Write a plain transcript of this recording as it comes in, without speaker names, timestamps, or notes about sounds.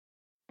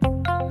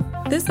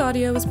This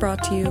audio was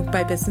brought to you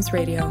by Business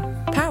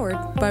Radio, powered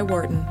by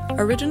Wharton,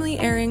 originally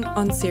airing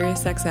on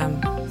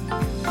SiriusXM.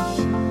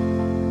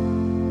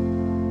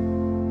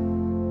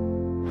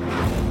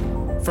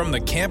 From the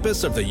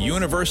campus of the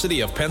University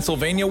of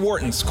Pennsylvania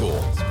Wharton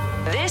School.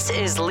 This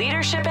is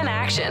Leadership in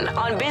Action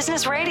on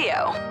Business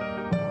Radio.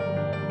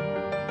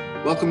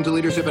 Welcome to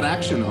Leadership in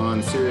Action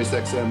on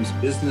SiriusXM's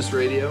Business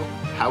Radio,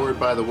 powered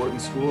by the Wharton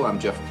School. I'm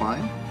Jeff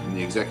Klein. I'm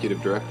the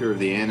Executive Director of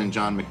the Ann and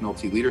John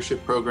McNulty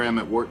Leadership Program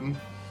at Wharton.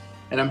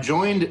 And I'm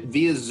joined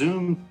via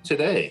Zoom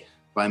today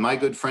by my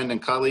good friend and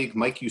colleague,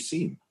 Mike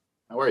Useem.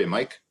 How are you,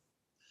 Mike?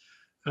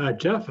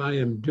 Jeff, I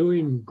am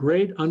doing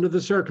great under the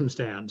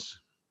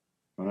circumstance.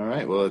 All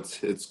right. Well,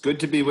 it's good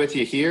to be with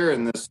you here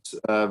in this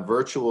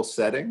virtual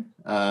setting.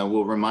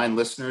 We'll remind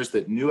listeners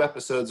that new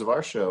episodes of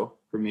our show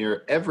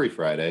premiere every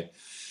Friday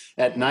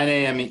at 9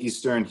 a.m.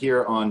 Eastern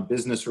here on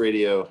Business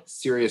Radio,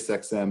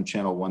 SiriusXM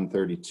Channel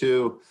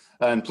 132.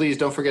 And please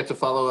don't forget to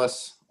follow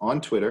us on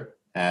Twitter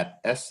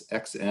at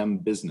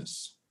SXM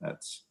Business.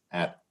 That's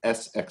at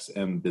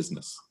SXM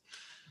Business.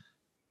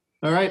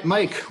 All right,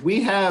 Mike,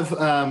 we have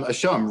a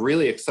show I'm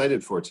really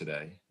excited for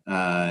today.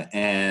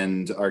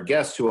 And our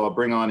guest, who I'll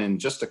bring on in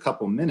just a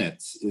couple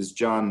minutes, is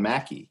John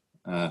Mackey,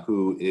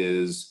 who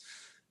is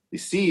the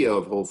CEO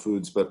of Whole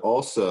Foods, but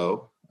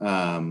also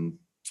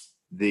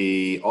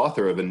the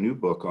author of a new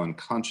book on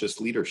conscious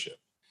leadership.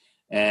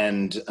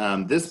 And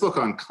this book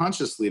on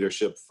conscious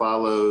leadership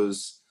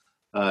follows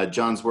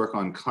John's work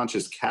on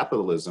conscious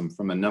capitalism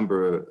from not a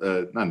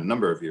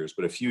number of years,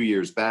 but a few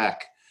years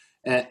back.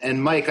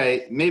 And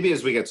Mike, maybe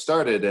as we get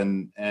started,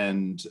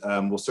 and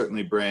we'll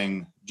certainly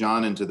bring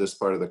John into this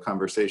part of the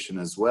conversation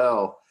as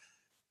well.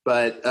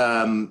 But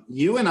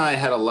you and I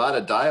had a lot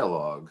of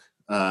dialogue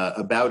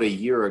about a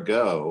year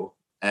ago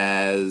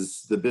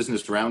as the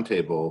Business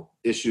Roundtable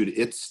issued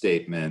its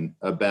statement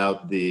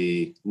about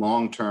the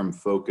long-term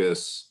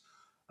focus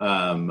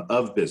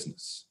of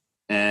business.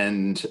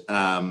 And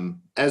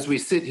as we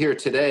sit here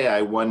today,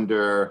 I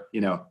wonder,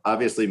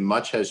 obviously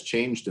much has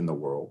changed in the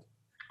world,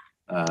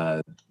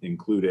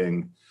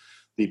 including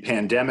the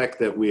pandemic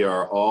that we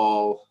are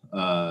all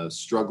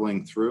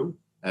struggling through,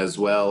 as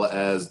well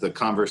as the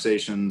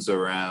conversations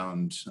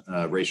around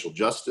racial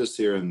justice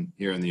here in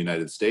the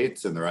United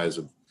States and the rise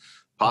of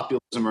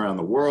populism around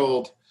the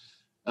world.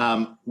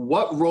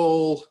 What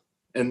role,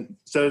 and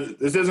so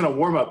this isn't a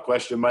warm-up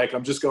question, Mike,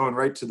 I'm just going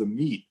right to the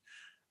meat.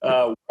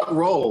 What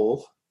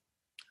role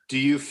do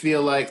you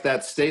feel like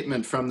that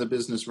statement from the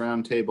Business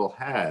Roundtable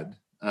had?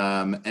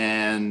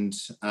 And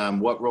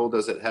what role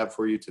does it have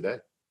for you today?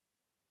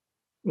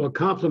 Well,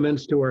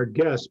 compliments to our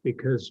guest,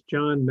 because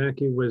John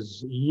Mackey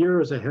was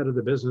years ahead of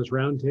the Business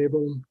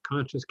Roundtable,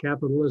 conscious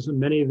capitalism,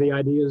 many of the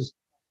ideas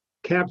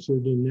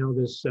captured in now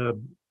this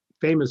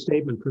famous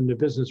statement from the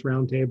Business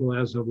Roundtable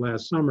as of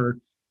last summer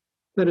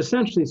that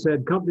essentially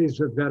said companies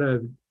have got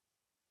to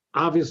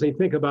obviously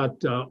think about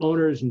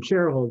owners and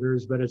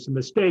shareholders, but it's a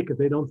mistake if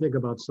they don't think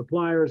about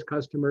suppliers,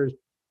 customers,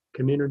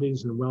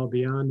 communities, and well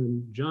beyond.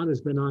 And John has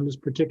been on this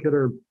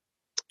particular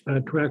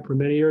track for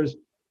many years.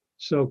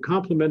 So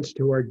compliments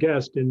to our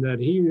guest in that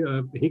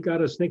he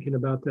got us thinking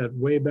about that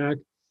way back.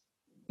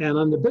 And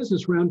on the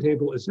Business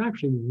Roundtable, it's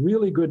actually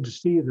really good to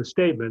see the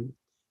statement,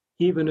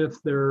 even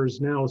if there's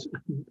now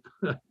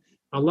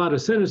a lot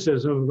of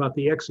cynicism about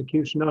the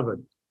execution of it.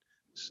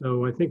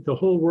 So I think the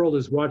whole world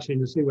is watching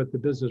to see what the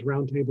Business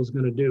Roundtable is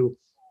going to do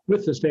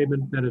with the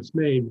statement that it's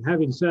made.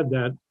 Having said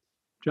that,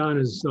 John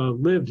has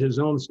lived his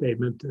own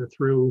statement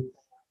through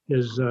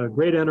his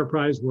great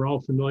enterprise. We're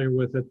all familiar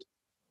with it,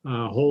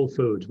 Whole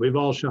Foods. We've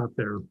all shopped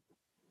there.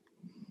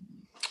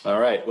 All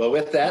right. Well,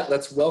 with that,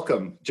 let's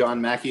welcome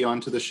John Mackey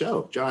onto the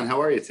show. John,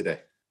 how are you today?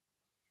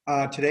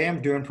 Today,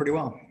 I'm doing pretty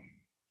well.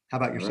 How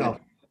about yourself?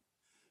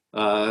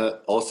 Right.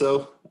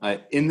 Also,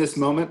 in this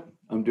moment,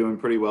 I'm doing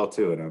pretty well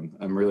too, and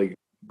I'm really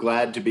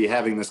glad to be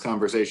having this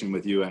conversation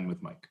with you and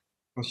with Mike.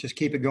 Let's just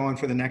keep it going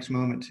for the next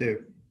moment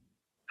too.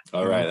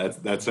 All right,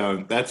 that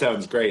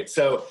sounds great.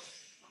 So,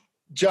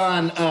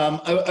 John,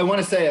 I want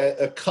to say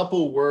a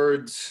couple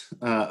words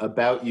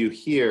about you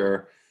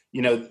here.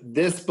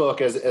 This book,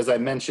 as I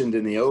mentioned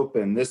in the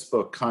open, this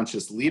book,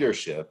 Conscious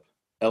Leadership: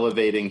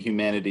 Elevating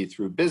Humanity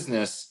Through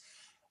Business,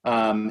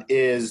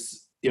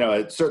 is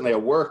certainly a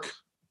work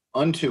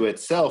unto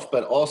itself,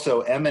 but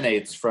also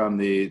emanates from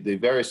the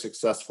very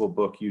successful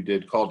book you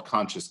did called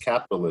Conscious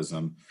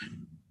Capitalism.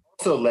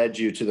 Also led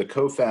you to the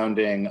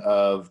co-founding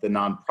of the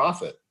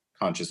nonprofit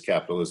Conscious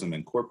Capitalism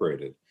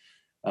Incorporated.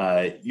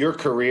 Your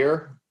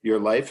career, your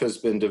life has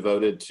been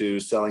devoted to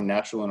selling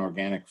natural and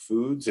organic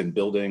foods and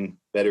building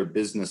better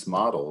business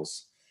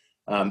models.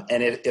 And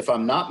if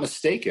I'm not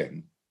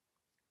mistaken,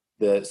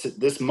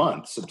 this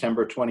month,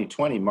 September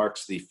 2020,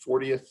 marks the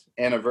 40th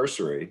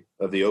anniversary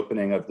of the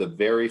opening of the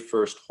very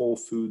first Whole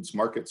Foods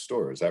Market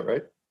store. Is that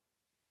right?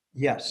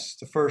 Yes,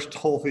 the first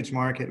Whole Foods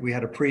Market. We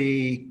had a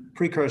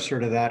precursor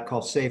to that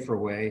called Safer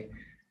Way,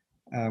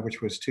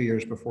 which was 2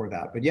 years before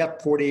that. But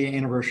yep, 40th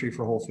anniversary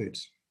for Whole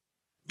Foods.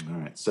 All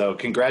right. So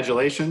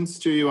congratulations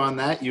to you on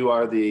that. You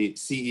are the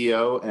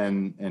CEO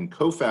and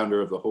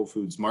co-founder of the Whole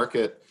Foods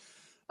Market.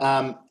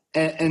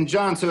 And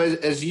John, so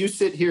as you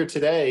sit here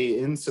today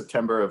in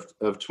September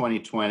of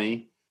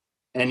 2020,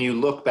 and you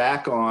look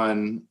back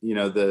on,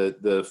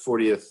 the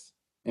 40th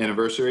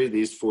anniversary,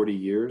 these 40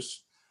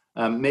 years,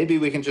 maybe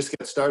we can just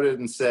get started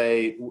and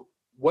say,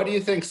 what do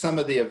you think some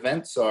of the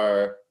events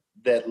are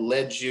that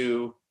led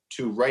you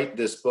to write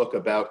this book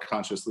about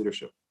conscious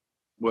leadership?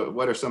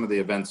 What are some of the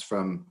events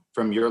from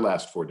your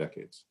last 4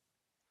 decades?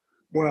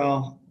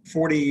 Well,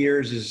 40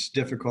 years is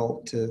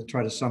difficult to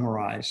try to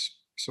summarize.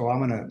 So I'm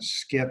going to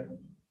skip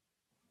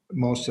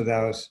most of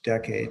those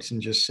decades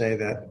and just say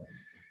that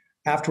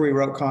after we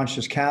wrote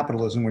Conscious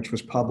Capitalism, which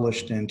was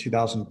published in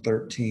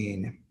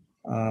 2013,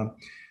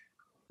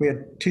 we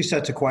had 2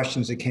 sets of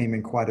questions that came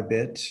in quite a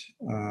bit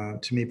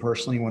to me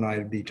personally when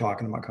I'd be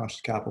talking about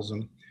conscious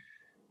capitalism.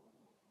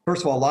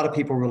 First of all, a lot of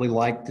people really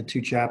liked the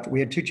 2 chapters. We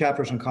had 2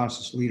 chapters on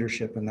conscious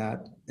leadership in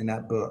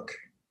that book,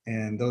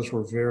 and those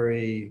were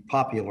very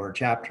popular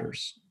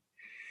chapters.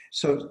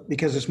 So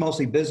because it's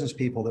mostly business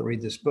people that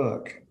read this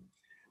book,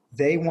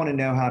 they want to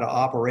know how to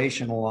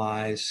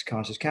operationalize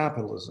conscious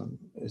capitalism.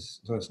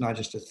 So it's not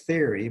just a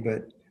theory,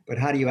 but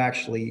how do you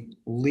actually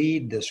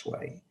lead this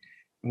way?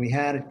 And we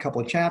had a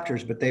couple of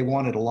chapters, but they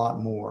wanted a lot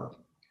more.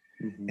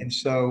 Mm-hmm. And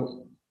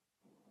so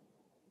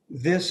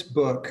this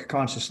book,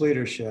 Conscious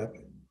Leadership,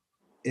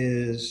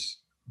 is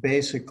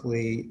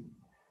basically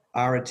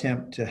our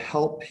attempt to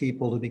help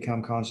people to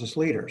become conscious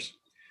leaders.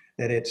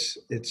 That it's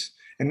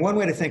and one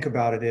way to think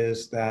about it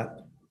is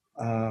that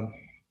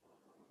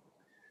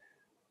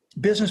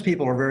business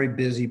people are very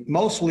busy.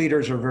 Most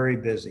leaders are very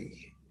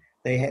busy.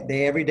 They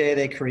every day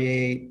they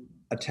create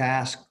a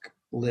task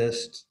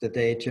list that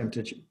they attempt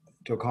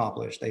to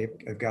accomplish. They've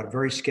got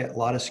a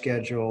lot of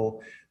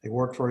schedule. They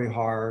work very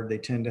hard. They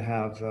tend to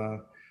have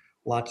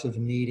lots of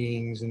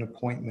meetings and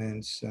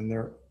appointments, and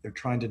they're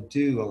trying to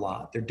do a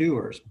lot. They're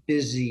doers,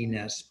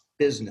 busyness,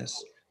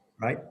 business,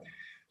 right?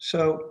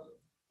 So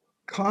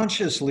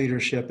conscious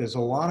leadership is a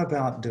lot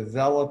about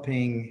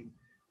developing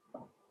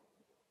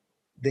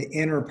the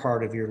inner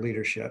part of your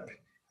leadership.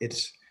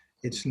 It's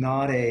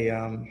not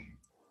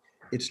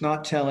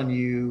telling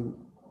you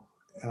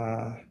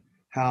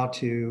how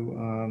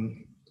to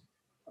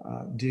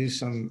do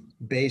some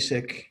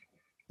basic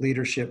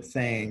leadership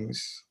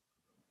things,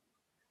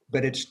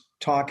 but it's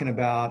talking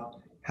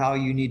about how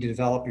you need to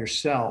develop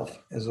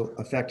yourself as an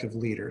effective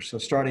leader. So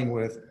starting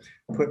with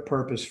put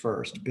purpose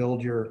first,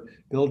 build your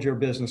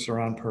business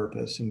around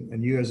purpose.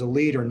 And you as a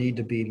leader need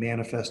to be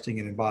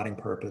manifesting and embodying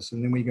purpose.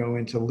 And then we go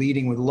into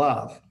leading with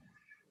love.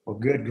 Well,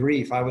 good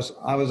grief. I was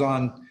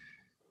on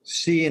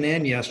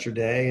CNN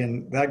yesterday,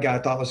 and that guy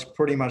thought was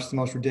pretty much the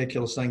most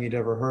ridiculous thing he'd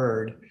ever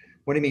heard.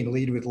 What do you mean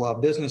lead with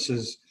love?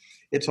 Businesses,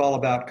 it's all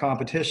about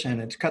competition.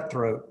 It's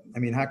cutthroat. I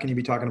mean, how can you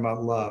be talking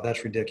about love?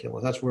 That's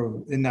ridiculous. That's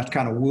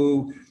kind of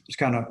woo. It's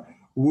kind of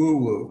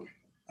woo-woo.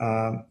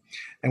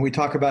 And we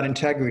talk about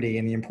integrity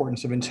and the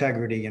importance of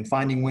integrity and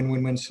finding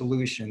win-win-win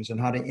solutions and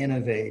how to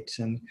innovate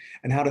and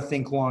how to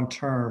think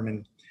long-term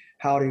and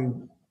how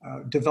to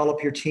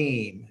develop your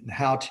team and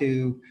how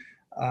to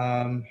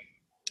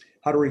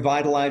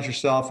revitalize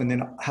yourself and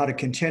then how to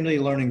continually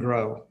learn and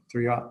grow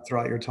throughout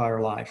your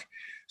entire life.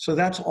 So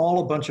that's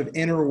all a bunch of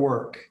inner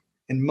work.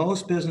 And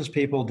most business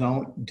people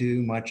don't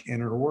do much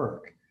inner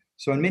work.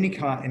 So in many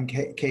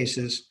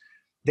cases,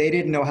 they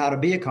didn't know how to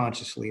be a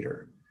conscious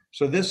leader.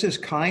 So this is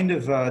kind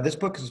of, this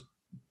book is a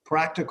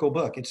practical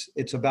book.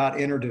 It's about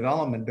inner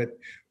development, but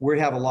we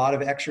have a lot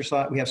of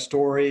exercise. We have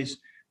stories.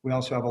 We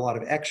also have a lot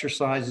of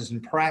exercises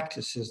and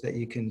practices that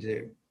you can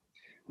do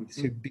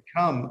to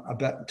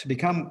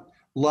become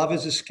love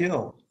is a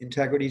skill.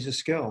 Integrity is a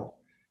skill.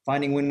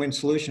 Finding win-win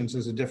solutions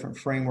is a different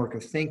framework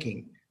of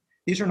thinking.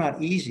 These are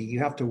not easy. You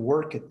have to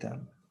work at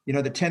them. You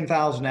know, the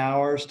 10,000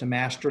 hours to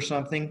master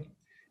something,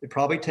 it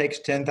probably takes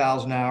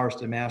 10,000 hours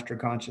to master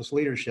conscious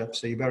leadership.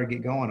 So you better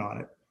get going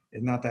on it.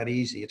 It's not that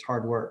easy. It's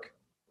hard work.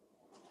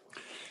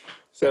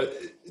 So,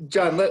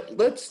 John,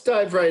 let's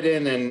dive right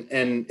in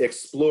and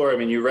explore. I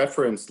mean, you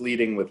referenced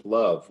leading with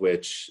love,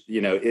 which,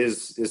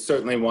 is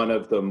certainly one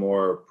of the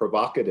more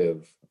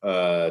provocative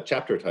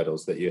chapter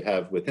titles that you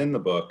have within the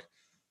book.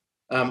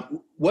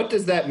 What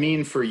does that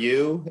mean for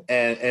you,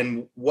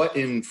 and what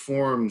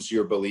informs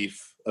your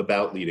belief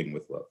about leading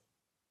with love?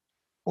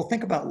 Well,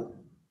 think about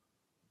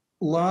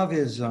love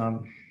is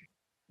the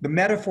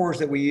metaphors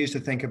that we use to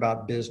think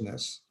about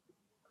business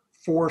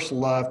force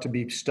love to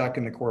be stuck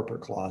in the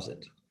corporate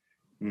closet.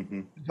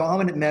 Mm-hmm.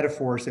 Dominant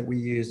metaphors that we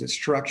use that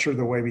structure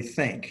the way we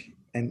think,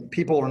 and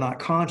people are not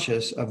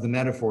conscious of the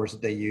metaphors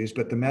that they use,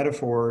 but the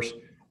metaphors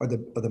are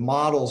the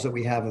models that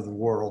we have of the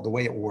world, the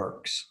way it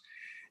works.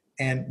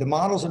 And the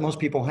models that most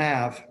people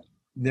have,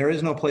 there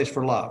is no place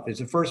for love.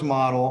 The first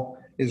model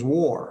is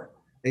war.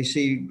 They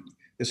see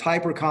this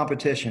hyper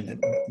competition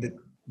that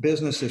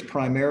business is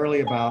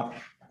primarily about.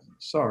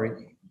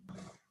 Sorry,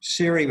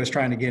 Siri was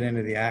trying to get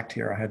into the act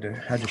here. I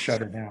had to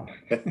shut her down.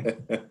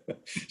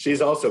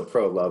 She's also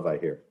pro-love, I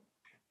hear.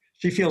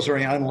 She feels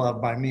very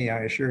unloved by me,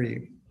 I assure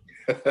you.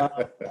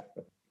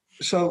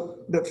 So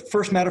the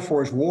first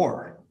metaphor is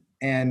war.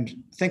 and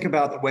think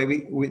about the way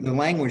the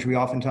language we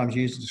oftentimes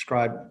use to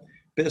describe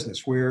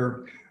business.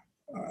 We're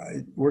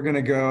going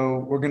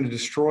to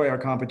destroy our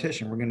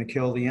competition. We're going to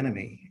kill the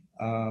enemy.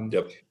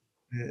 Yep.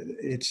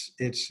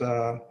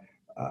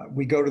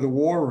 We go to the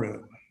war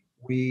room.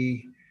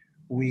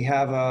 We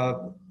have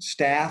a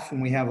staff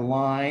and we have a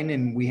line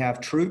and we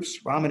have troops.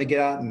 Well, I'm going to get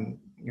out and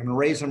I'm going to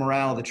raise the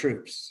morale of the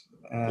troops.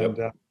 And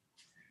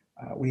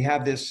we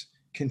have this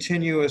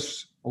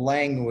continuous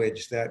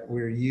language that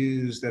we're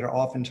used that are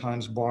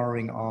oftentimes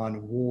borrowing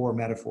on war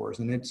metaphors.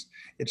 And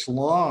it's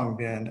long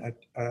been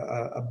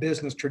a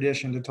business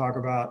tradition to talk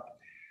about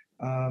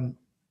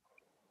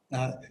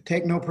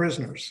take no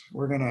prisoners.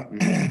 We're going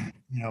to,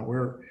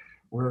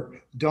 we're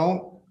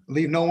don't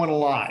leave no one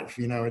alive.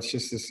 It's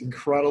just this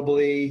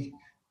incredibly,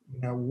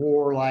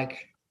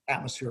 war-like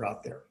atmosphere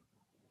out there.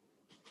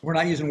 We're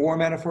not using war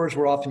metaphors.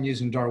 We're often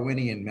using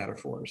Darwinian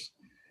metaphors.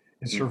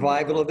 It's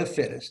survival of the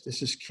fittest.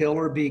 This is kill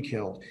or be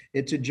killed.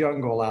 It's a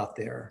jungle out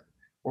there.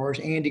 Or as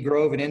Andy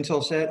Grove at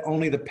Intel said,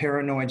 only the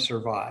paranoid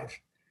survive.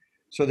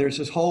 So there's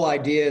this whole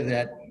idea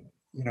that,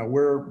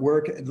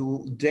 we're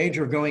the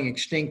danger of going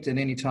extinct at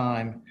any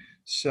time.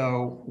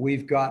 So we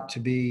got to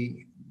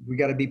be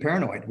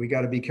paranoid. We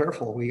got to be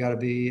careful. We got to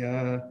be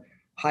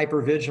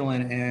hyper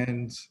vigilant.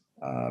 And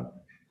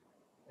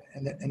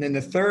then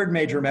the third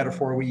major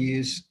metaphor we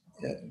use,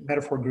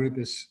 metaphor group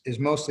is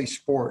mostly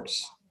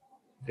sports.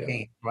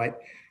 Game, right?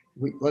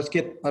 Let's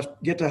get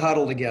to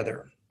huddle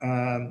together.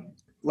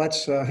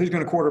 Who's going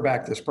to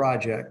quarterback this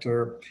project?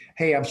 Or,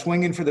 hey, I'm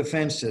swinging for the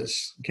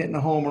fences, getting a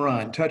home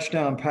run,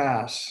 touchdown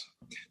pass,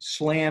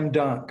 slam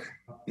dunk.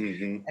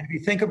 And if you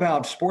think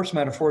about sports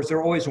metaphors,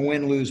 they're always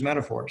win-lose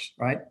metaphors,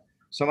 right?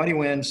 Somebody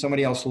wins,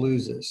 somebody else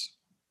loses.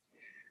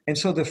 And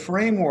so the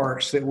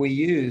frameworks that we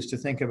use to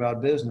think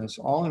about business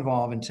all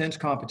involve intense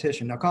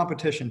competition. Now,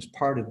 competition is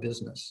part of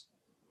business,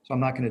 so I'm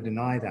not going to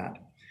deny that.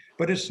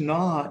 But it's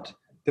not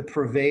the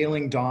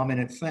prevailing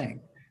dominant thing.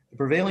 The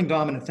prevailing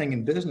dominant thing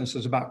in business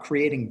is about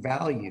creating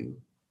value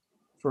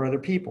for other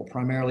people,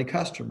 primarily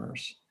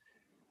customers.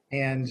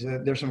 And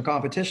there's some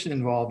competition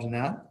involved in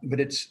that, but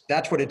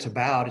that's what it's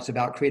about. It's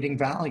about creating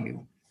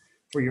value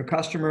for your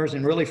customers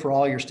and really for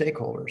all your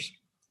stakeholders.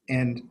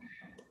 And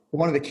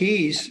one of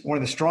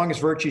the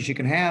strongest virtues you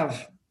can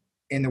have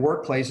in the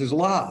workplace is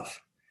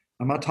love.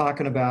 I'm not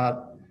talking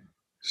about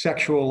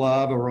sexual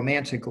love or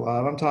romantic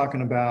love. I'm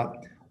talking about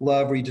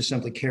love where you just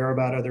simply care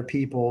about other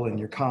people and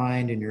you're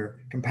kind and you're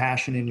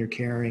compassionate and you're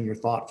caring, you're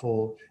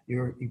thoughtful,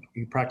 you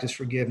practice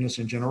forgiveness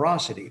and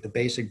generosity, the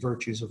basic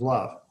virtues of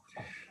love.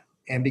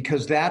 And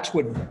because that's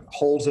what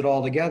holds it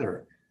all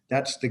together.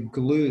 That's the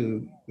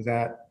glue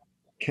that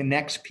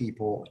connects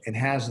people and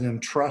has them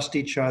trust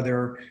each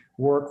other,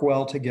 work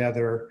well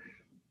together,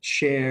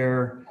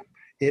 share.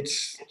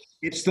 It's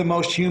the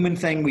most human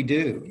thing we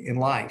do in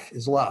life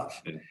is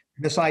love.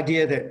 This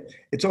idea that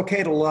it's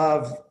okay to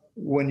love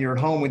when you're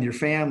home with your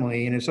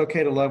family, and it's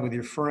okay to love with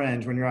your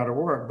friends when you're out of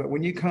work. But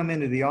when you come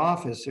into the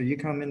office or you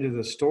come into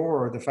the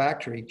store or the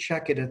factory,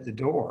 check it at the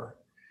door,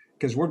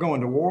 because we're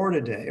going to war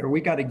today, or we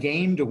got a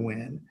game to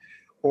win,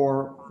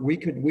 or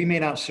we may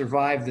not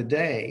survive the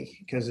day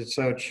because it's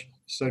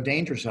so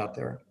dangerous out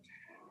there.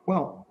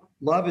 Well,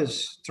 love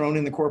is thrown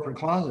in the corporate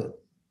closet.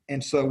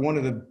 And so one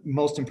of the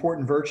most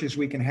important virtues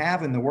we can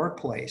have in the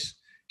workplace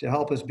to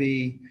help us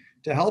win,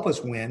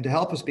 to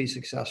help us be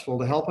successful,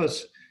 to help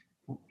us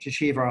to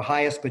achieve our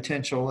highest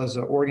potential as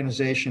an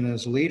organization,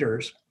 as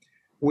leaders,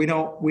 we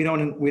don't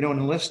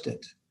enlist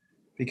it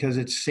because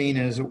it's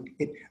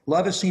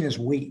love is seen as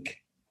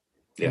weak.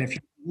 Yeah. And if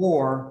you're in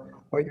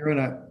war, or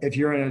if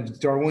you're in a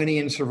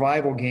Darwinian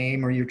survival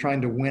game, or you're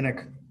trying to win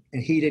a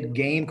heated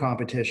game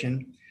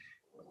competition,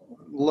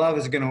 love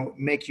is going to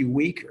make you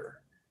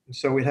weaker.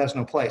 So it has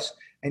no place.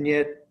 And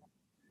yet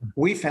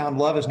we found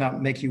love does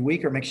not make you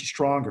weaker, it makes you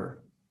stronger,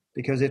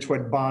 because it's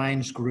what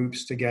binds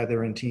groups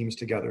together and teams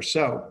together.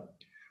 So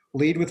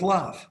lead with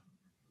love.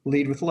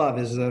 Lead with love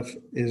is a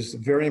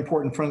very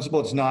important principle.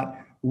 It's not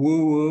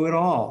woo-woo at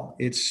all.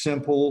 It's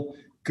simple,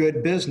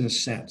 good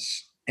business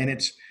sense.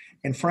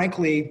 And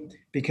frankly,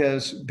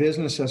 because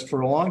business has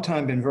for a long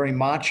time been very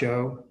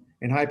macho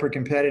and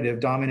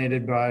hyper-competitive,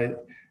 dominated by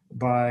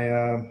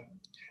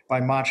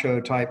macho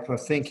type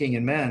of thinking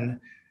in men,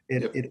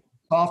 it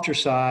softer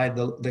side,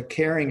 the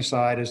caring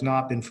side has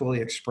not been fully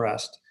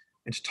expressed.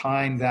 It's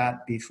time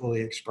that be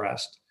fully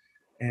expressed.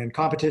 And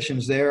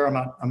competition's there. I'm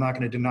not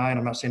going to deny it.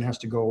 I'm not saying it has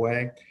to go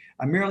away.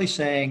 I'm merely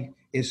saying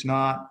it's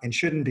not and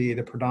shouldn't be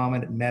the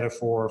predominant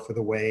metaphor for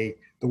the way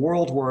the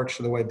world works,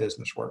 for the way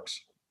business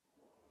works.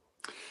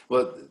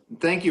 Well,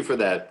 thank you for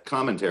that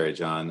commentary,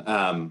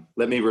 John.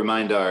 Let me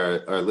remind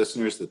our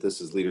listeners that this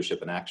is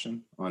Leadership in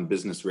Action on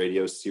Business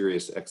Radio,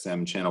 Sirius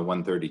XM Channel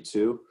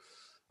 132.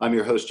 I'm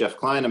your host, Jeff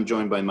Klein. I'm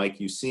joined by Mike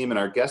Useem, and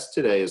our guest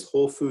today is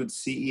Whole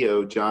Foods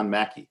CEO John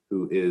Mackey,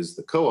 who is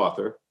the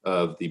co-author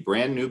of the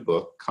brand new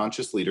book,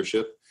 Conscious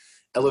Leadership,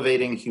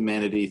 Elevating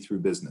Humanity Through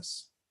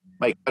Business.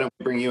 Mike, why don't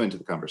we bring you into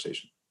the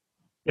conversation?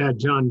 Yeah,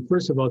 John,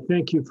 first of all,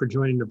 thank you for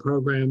joining the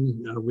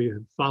program. We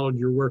have followed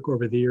your work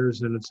over the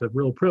years, and it's a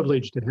real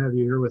privilege to have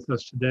you here with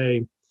us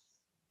today.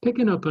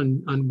 Picking up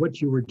on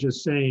what you were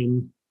just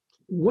saying,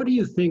 what do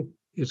you think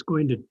it's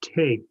going to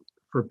take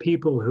for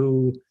people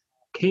who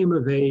came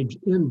of age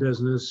in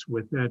business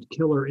with that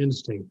killer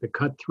instinct, the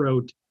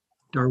cutthroat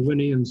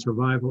Darwinian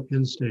survival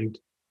instinct,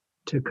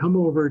 to come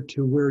over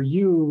to where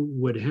you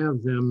would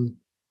have them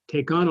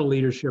take on a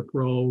leadership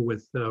role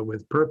with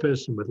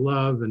purpose and with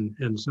love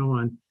and so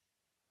on?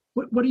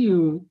 What do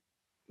you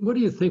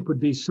think would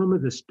be some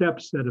of the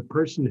steps that a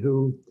person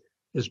who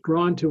is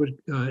drawn to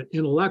it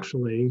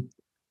intellectually,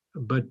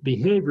 but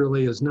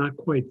behaviorally is not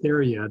quite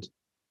there yet?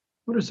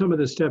 What are some of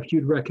the steps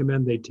you'd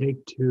recommend they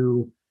take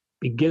to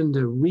begin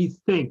to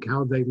rethink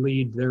how they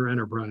lead their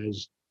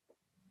enterprise?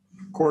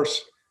 Of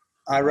course,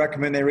 I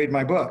recommend they read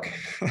my book.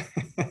 For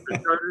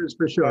starters,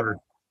 for sure.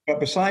 But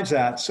besides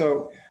that,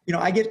 so,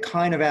 I get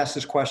kind of asked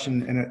this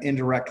question in an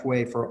indirect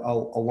way for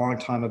a long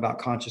time about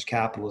conscious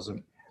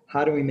capitalism.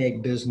 How do we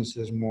make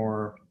businesses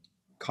more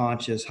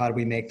conscious? How do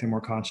we make them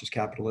more conscious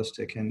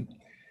capitalistic?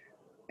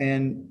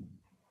 And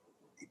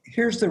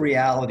here's the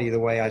reality, the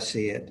way I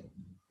see it.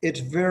 It's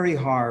very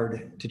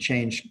hard to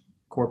change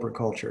corporate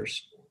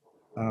cultures.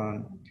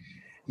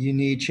 You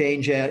need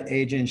change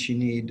agents. You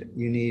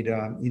need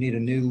a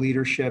new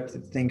leadership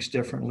that thinks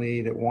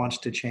differently, that wants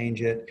to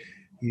change it.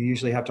 You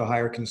usually have to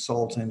hire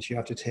consultants. You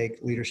have to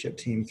take leadership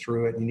team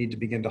through it. You need to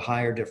begin to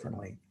hire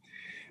differently.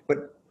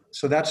 But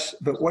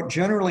what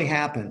generally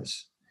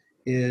happens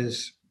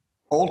is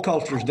old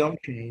cultures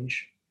don't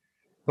change,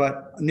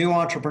 but new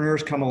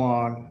entrepreneurs come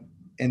along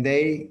and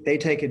they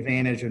take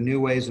advantage of new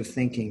ways of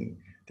thinking.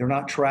 They're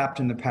not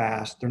trapped in the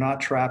past. They're not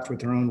trapped with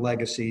their own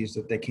legacies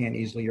that they can't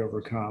easily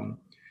overcome.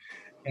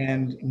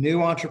 And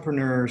new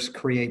entrepreneurs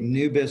create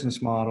new business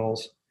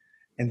models,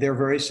 and they're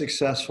very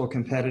successful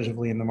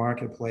competitively in the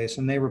marketplace,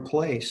 and they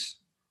replace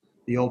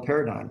the old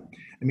paradigm.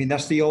 I mean,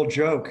 that's the old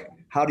joke.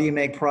 How do you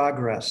make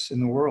progress in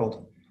the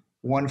world?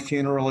 One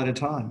funeral at a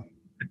time.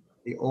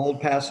 The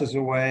old passes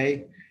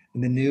away,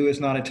 and the new is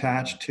not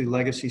attached to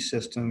legacy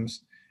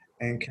systems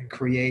and can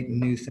create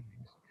new things.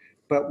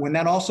 But when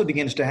that also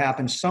begins to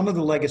happen, some of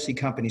the legacy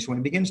companies, when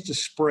it begins to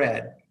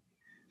spread,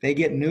 they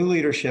get new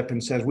leadership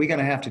and says, we're going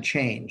to have to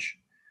change.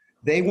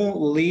 They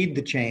won't lead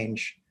the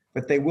change,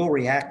 but they will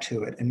react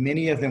to it. And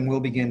many of them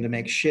will begin to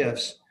make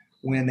shifts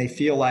when they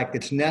feel like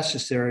it's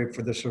necessary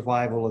for the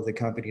survival of the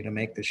company to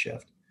make the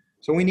shift.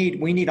 So we need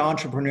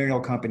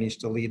entrepreneurial companies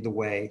to lead the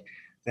way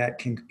that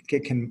can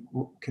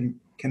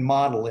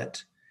model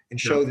it and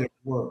show that it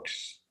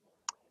works.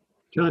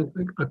 John,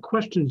 a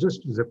question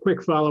just as a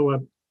quick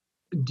follow-up.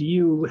 Do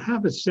you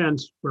have a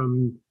sense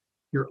from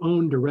your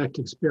own direct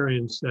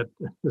experience that,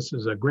 this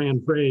is a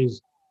grand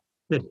phrase,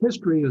 that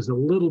history is a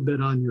little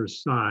bit on your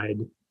side,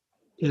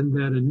 in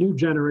that a new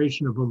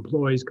generation of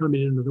employees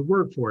coming into the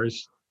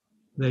workforce,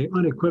 they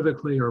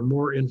unequivocally are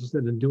more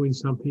interested in doing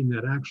something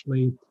that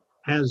actually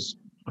has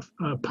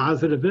a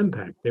positive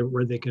impact,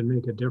 where they can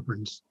make a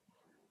difference?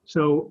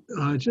 So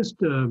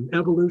just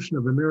evolution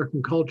of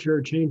American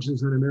culture,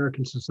 changes in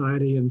American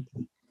society and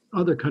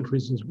other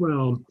countries as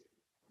well.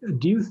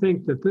 Do you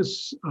think that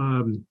this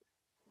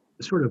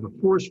sort of a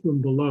force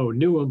from below,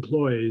 new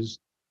employees,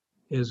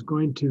 is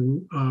going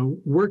to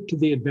work to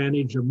the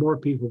advantage of more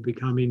people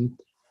becoming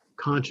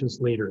conscious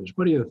leaders?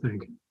 What do you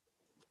think?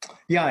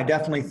 Yeah, I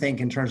definitely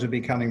think in terms of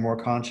becoming more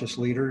conscious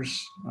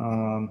leaders.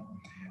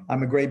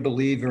 I'm a great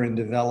believer in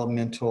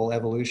developmental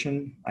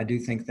evolution. I do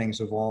think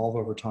things evolve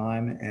over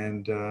time,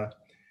 and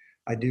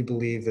I do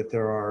believe that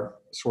there are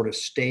sort of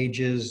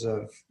stages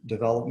of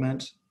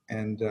development,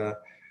 and the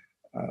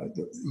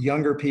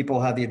younger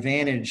people have the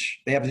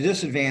advantage. They have the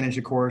disadvantage,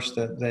 of course,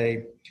 that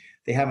they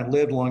haven't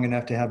lived long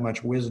enough to have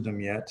much wisdom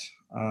yet,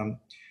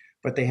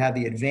 but they have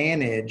the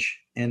advantage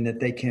in that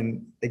they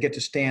get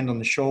to stand on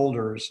the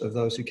shoulders of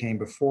those who came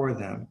before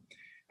them,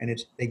 and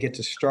they get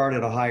to start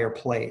at a higher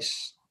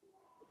place.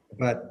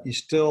 But you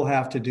still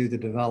have to do the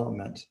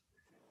development,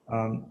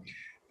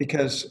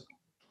 because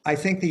I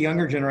think the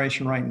younger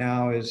generation right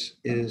now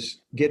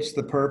gets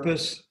the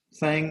purpose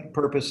thing.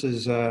 Purpose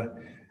is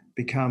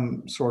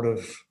become sort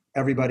of,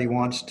 everybody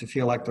wants to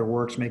feel like their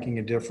work's making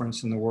a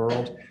difference in the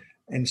world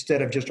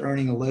instead of just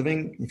earning a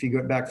living. If you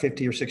go back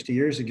 50 or 60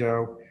 years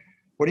ago,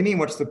 what do you mean,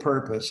 what's the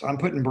purpose? I'm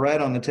putting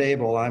bread on the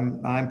table.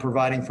 I'm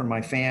providing for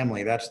my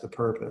family. That's the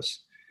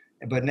purpose.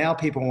 But now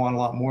people want a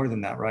lot more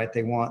than that, right?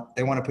 They want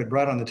to put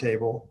bread on the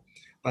table,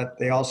 but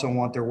they also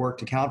want their work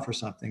to count for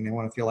something. They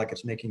want to feel like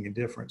it's making a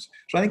difference.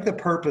 So I think the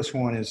purpose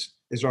one is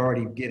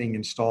already getting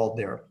installed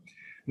there.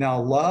 Now,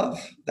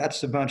 love,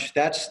 that's going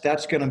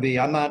to be,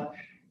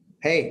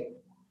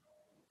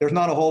 there's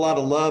not a whole lot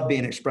of love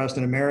being expressed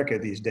in America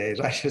these days.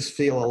 I just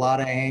feel a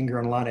lot of anger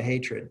and a lot of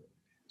hatred.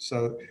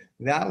 So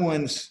that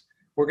one's,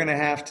 we're going to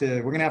have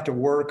to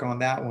work on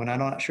that one. I'm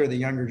not sure the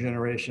younger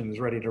generation is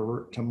ready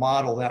to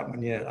model that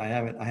one yet. I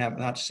have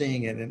not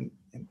seeing it, and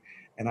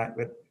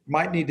it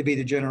might need to be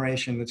the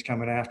generation that's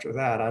coming after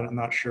that. I'm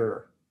not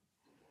sure.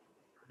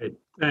 Great,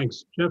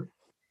 thanks, Jeff.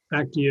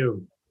 Back to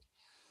you.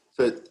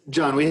 So,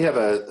 John, we have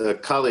a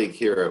colleague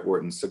here at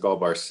Wharton, Sigal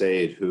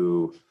Barsaid,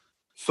 who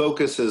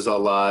focuses a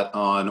lot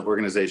on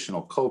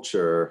organizational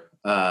culture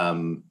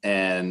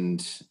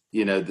and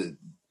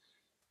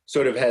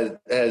sort of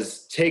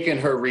has taken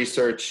her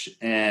research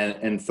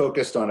and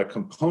focused on a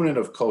component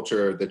of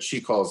culture that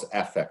she calls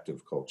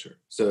affective culture.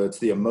 So it's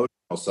the emotional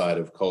side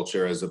of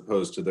culture as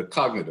opposed to the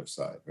cognitive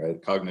side, right?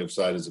 The cognitive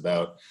side is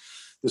about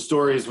the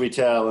stories we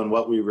tell and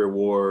what we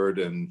reward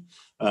and,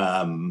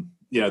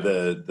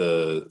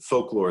 the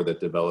folklore that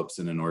develops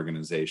in an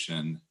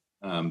organization.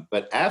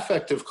 But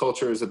affective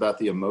culture is about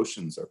the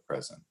emotions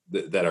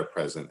that are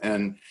present.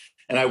 And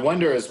I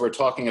wonder, as we're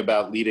talking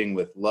about leading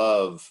with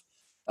love,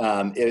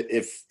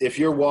 if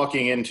you're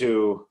walking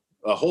into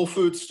a Whole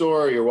Foods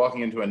store, or you're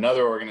walking into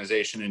another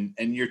organization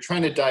and you're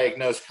trying to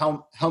diagnose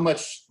how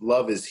much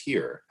love is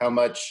here, how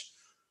much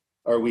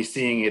are we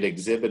seeing it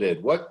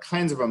exhibited? What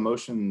kinds of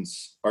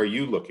emotions are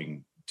you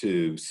looking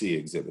to see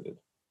exhibited?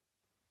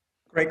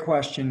 Great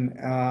question.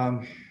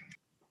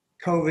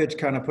 COVID's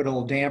kind of put a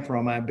little damper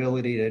on my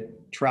ability to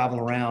travel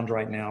around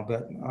right now,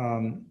 but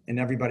and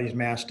everybody's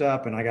masked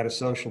up and I got a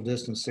social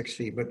distance 6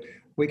 feet, but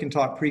we can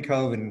talk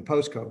pre-COVID and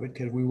post-COVID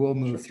because we will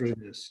move through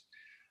this.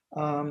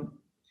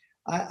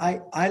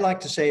 I like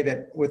to say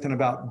that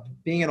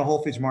being in a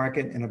Whole Foods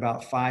market in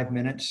about 5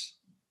 minutes,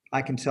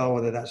 I can tell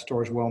whether that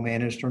store is well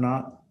managed or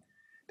not,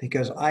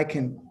 because I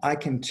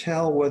can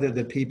tell whether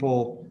the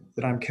people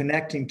that I'm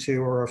connecting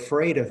to are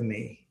afraid of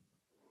me.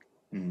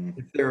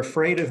 If they're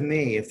afraid of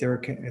me, if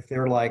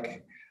they're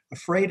like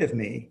afraid of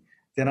me,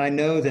 then I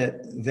know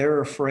that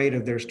they're afraid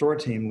of their store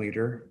team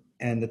leader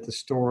and that the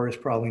store is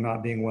probably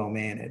not being well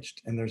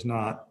managed and there's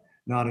not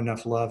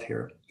enough love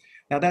here.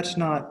 Now that's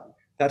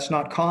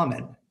not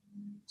common.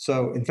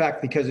 So in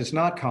fact, because it's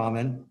not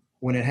common,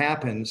 when it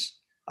happens,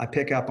 I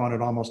pick up on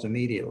it almost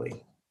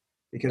immediately.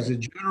 Because the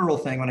general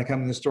thing when I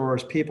come in the store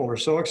is people are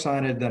so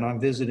excited that I'm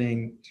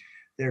visiting.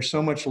 There's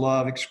so much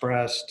love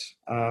expressed.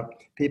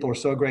 People are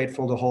so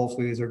grateful to Whole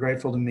Foods. They're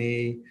grateful to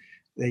me.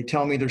 They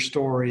tell me their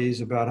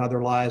stories about how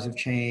their lives have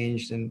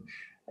changed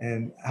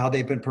and how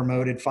they've been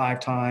promoted 5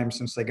 times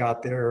since they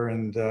got there.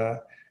 And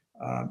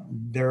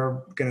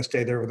they're going to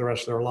stay there for the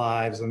rest of their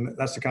lives. And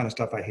that's the kind of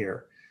stuff I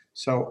hear.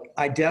 So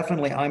I'm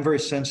very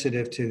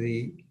sensitive to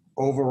the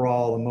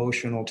overall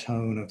emotional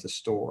tone of the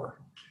store.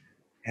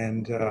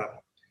 And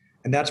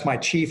that's my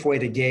chief way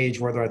to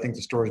gauge whether I think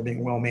the store is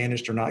being well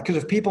managed or not. Because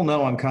if people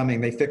know I'm coming,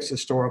 they fix the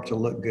store up to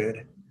look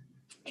good.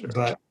 Sure.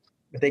 But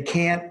they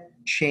can't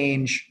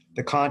change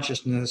the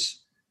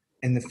consciousness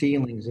and the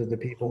feelings of the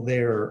people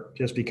there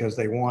just because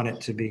they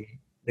want to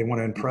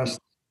impress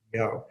the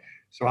CEO.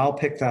 So I'll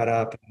pick that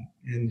up.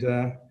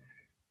 And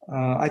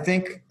I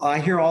think I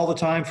hear all the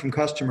time from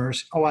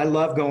customers, oh, I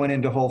love going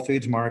into Whole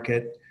Foods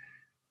market.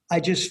 I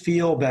just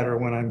feel better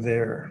when I'm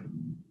there.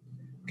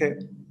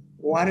 Okay,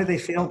 why do they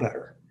feel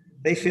better?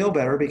 They feel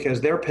better because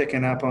they're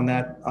picking up on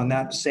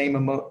that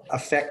same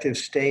affective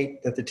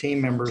state that the team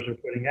members are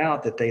putting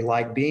out, that they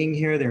like being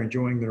here, they're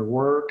enjoying their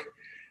work,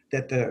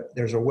 that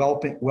there's a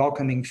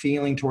welcoming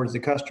feeling towards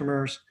the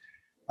customers.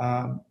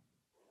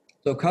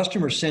 So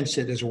customers sense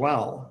it as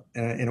well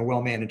in a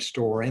well-managed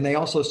store. And they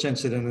also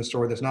sense it in a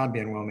store that's not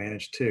being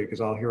well-managed too,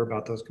 because I'll hear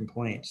about those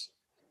complaints.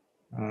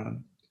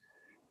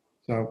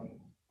 So,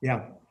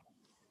 yeah.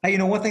 Hey,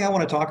 one thing I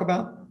want to talk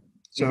about?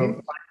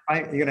 So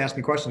you're going to ask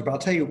me questions, but I'll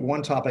tell you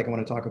one topic I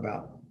want to talk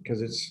about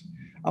because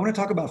I want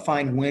to talk about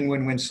find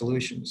win-win-win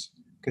solutions,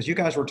 because you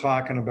guys were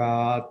talking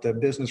about the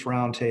business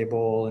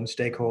roundtable and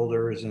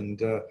stakeholders and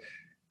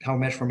how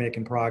much we're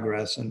making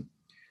progress. And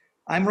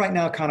I'm right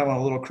now kind of on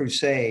a little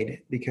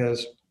crusade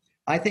because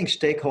I think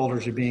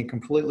stakeholders are being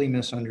completely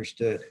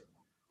misunderstood.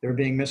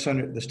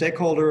 The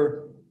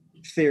stakeholder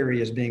theory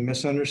is being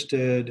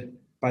misunderstood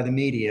by the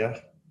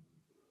media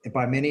and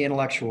by many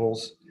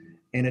intellectuals,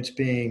 and it's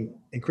being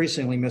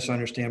increasingly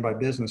misunderstood by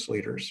business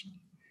leaders.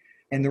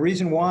 And the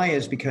reason why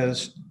is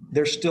because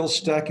they're still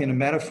stuck in a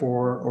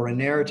metaphor or a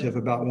narrative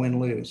about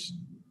win-lose.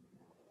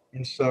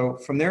 And so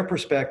from their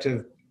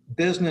perspective,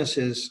 business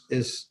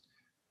is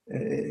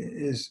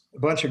a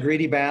bunch of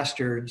greedy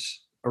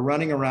bastards are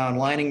running around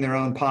lining their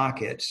own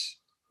pockets,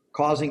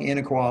 causing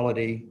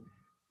inequality,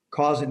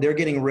 they're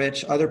getting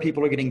rich, other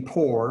people are getting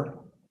poor.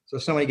 So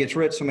somebody gets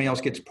rich, somebody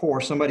else gets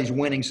poor, somebody's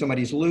winning,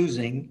 somebody's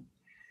losing.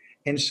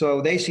 And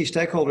so they see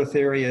stakeholder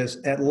theory as,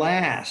 at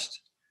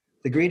last,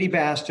 the greedy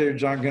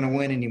bastards aren't going to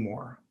win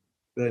anymore.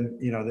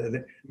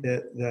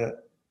 The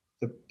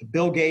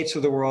Bill Gates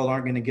of the world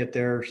aren't going to get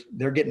theirs.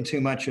 They're getting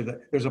too much of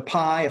it. There's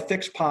a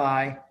fixed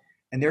pie,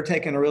 and they're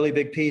taking a really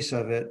big piece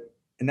of it,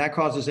 and that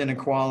causes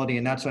inequality,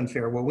 and that's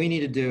unfair. What we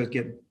need to do is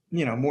get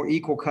more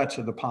equal cuts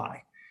of the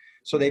pie.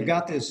 So they've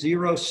got this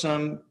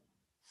zero-sum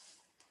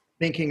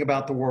thinking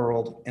about the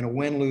world in a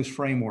win-lose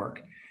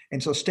framework.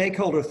 And so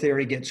stakeholder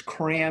theory gets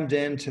crammed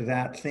into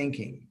that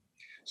thinking.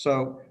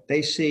 So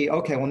they see,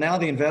 okay, well, now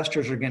the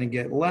investors are going to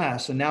get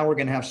less, and now we're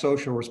going to have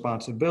social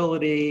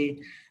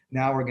responsibility.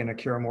 Now we're going to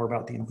care more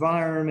about the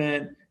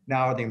environment.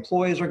 Now the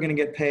employees are going to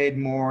get paid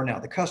more. Now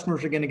the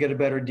customers are going to get a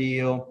better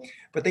deal.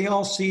 But they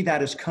all see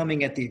that as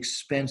coming at the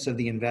expense of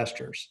the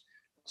investors.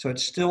 So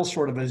it's still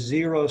sort of a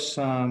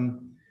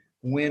zero-sum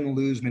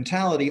win-lose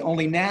mentality,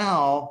 only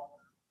now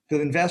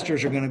the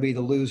investors are going to be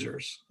the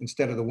losers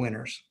instead of the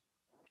winners.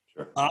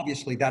 Sure.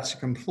 Obviously, that's a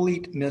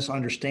complete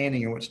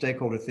misunderstanding of what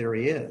stakeholder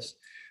theory is,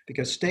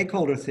 because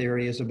stakeholder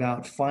theory is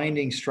about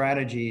finding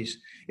strategies.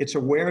 It's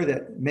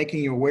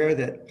making you aware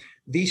that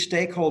these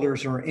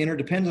stakeholders are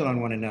interdependent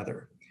on one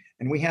another.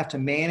 And we have to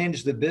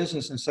manage the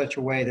business in such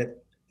a way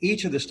that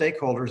each of the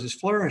stakeholders is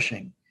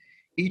flourishing.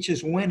 Each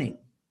is winning.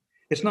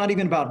 It's not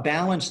even about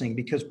balancing,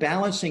 because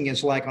balancing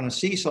is like on a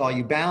seesaw,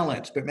 you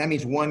balance, but that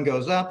means one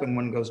goes up and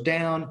one goes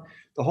down.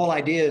 The whole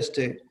idea is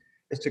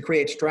to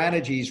create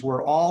strategies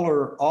where all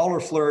are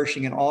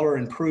flourishing and all are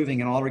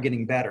improving and all are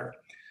getting better.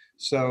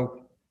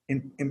 So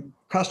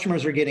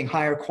customers are getting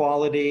higher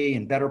quality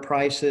and better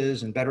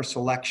prices and better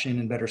selection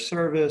and better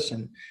service,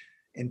 and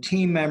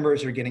team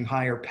members are getting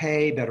higher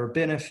pay, better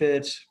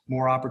benefits,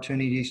 more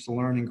opportunities to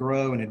learn and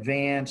grow and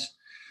advance.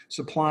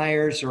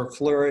 Suppliers are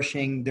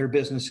flourishing, their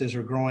businesses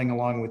are growing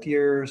along with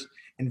yours.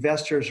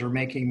 Investors are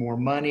making more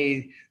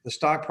money, the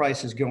stock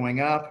price is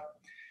going up.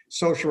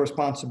 Social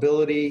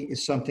responsibility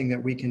is something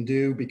that we can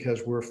do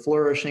because we're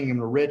flourishing and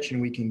we're rich,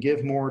 and we can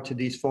give more to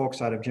these folks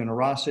out of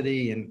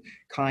generosity and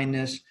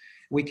kindness.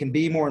 We can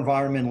be more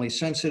environmentally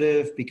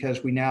sensitive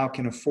because we now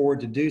can afford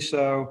to do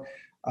so.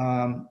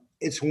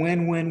 It's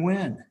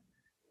win-win-win.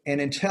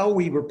 And until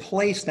we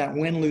replace that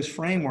win-lose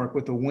framework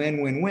with the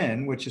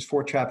win-win-win, which is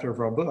 4th chapter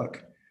of our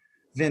book,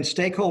 then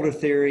stakeholder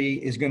theory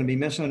is going to be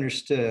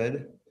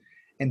misunderstood,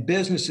 and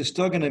business is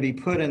still going to be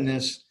put in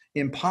this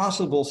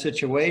impossible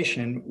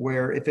situation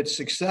where if it's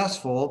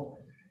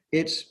successful,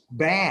 it's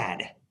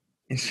bad.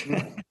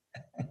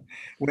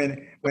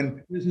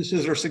 When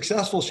businesses are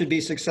successful, should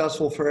be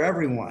successful for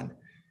everyone,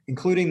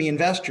 including the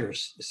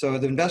investors. So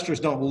the investors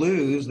don't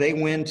lose, they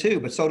win too,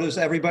 but so does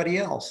everybody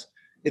else.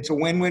 It's a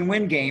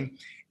win-win-win game.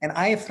 And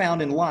I have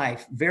found in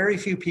life, very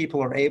few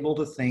people are able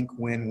to think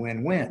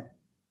win-win-win.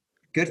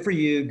 Good for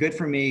you, good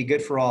for me,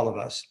 good for all of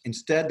us.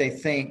 Instead, they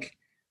think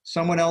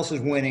someone else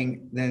is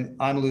winning, then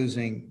I'm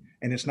losing,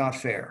 and it's not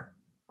fair,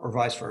 or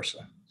vice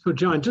versa. So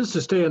John, just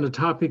to stay on the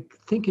topic,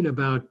 thinking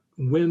about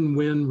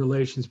win-win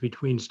relations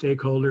between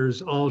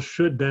stakeholders, all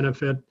should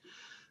benefit.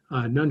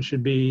 None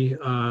should be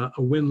a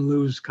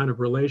win-lose kind of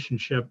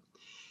relationship.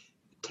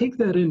 Take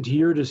that into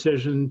your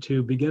decision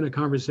to begin a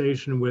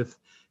conversation with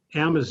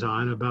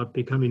Amazon about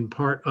becoming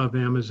part of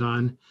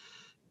Amazon.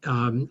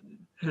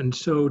 And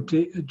so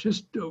to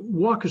just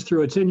walk us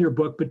through, it's in your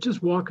book, but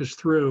just walk us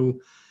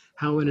through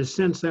how, in a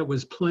sense, that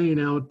was playing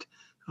out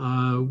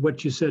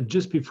what you said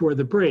just before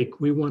the break.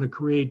 We want to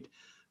create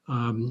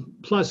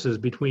pluses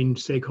between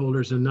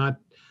stakeholders and not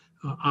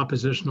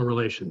oppositional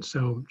relations.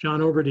 So,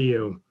 John, over to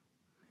you.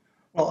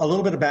 Well, a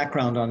little bit of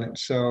background on it.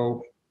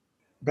 So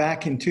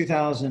back in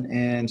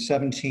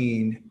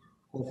 2017,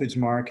 Whole Foods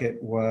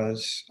Market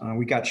was,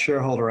 we got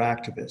shareholder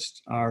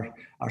activists. Our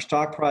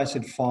stock price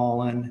had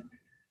fallen,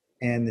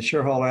 and the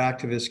shareholder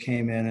activists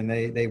came in, and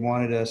they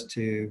wanted us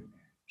to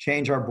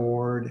change our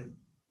board,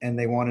 and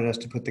they wanted us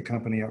to put the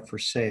company up for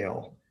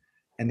sale.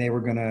 And they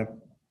were going to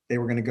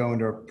go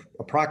into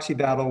a proxy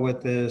battle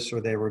with this,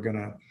 or they were going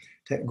to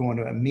go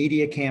into a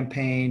media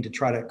campaign to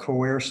try to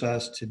coerce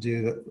us to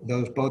do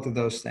both of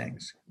those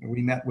things.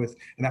 We met with,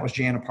 and that was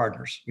Jana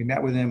Partners. We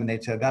met with them, and they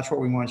said, that's what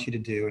we want you to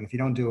do. And if you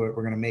don't do it,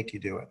 we're going to make you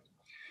do it.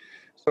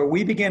 So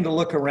we began to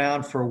look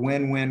around for a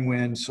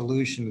win-win-win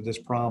solution to this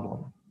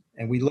problem.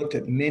 And we looked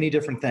at many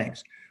different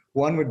things.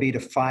 One would be to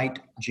fight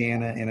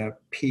Jana in a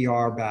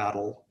PR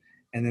battle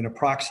and then a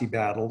proxy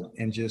battle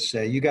and just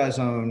say, you guys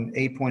own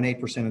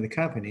 8.8% of the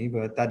company,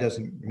 but that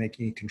doesn't make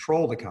you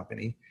control the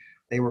company.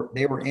 They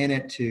were in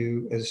it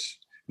to, as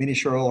many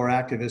shareholder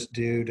activists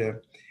do,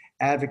 to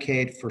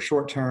advocate for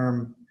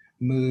short-term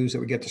moves that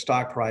would get the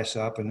stock price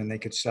up, and then they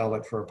could sell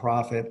it for a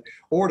profit,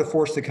 or to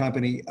force the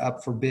company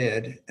up for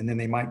bid, and then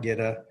they might get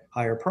a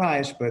higher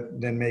price,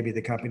 but then maybe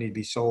the company would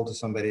be sold to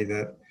somebody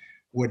that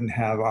wouldn't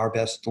have our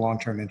best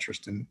long-term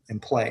interest in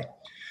play.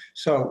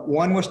 So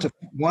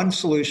one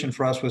solution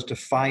for us was to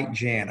fight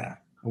Jana.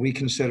 We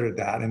considered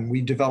that, and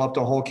we developed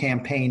a whole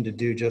campaign to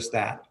do just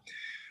that.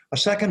 A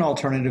second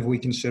alternative we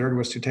considered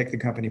was to take the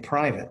company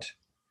private.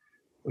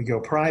 We go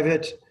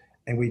private,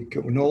 and we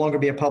would no longer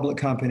be a public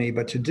company,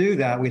 but to do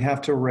that, we'd have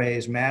to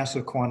raise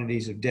massive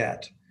quantities of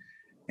debt.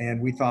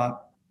 And we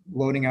thought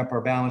loading up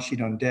our balance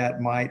sheet on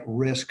debt might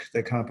risk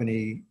the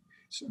company's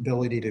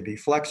ability to be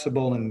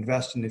flexible and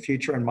invest in the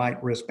future, and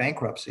might risk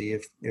bankruptcy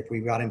if we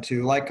got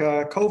into like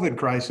a COVID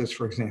crisis,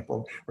 for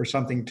example, or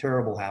something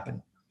terrible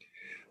happened.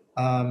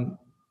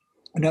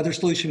 Another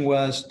solution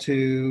was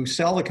to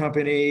sell the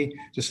company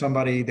to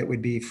somebody that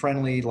would be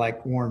friendly,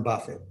 like Warren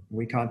Buffett.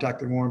 We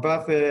contacted Warren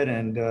Buffett,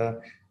 and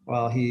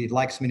well, he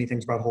likes many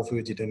things about Whole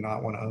Foods. He did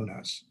not want to own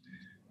us.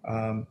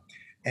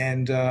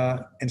 And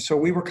so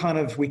we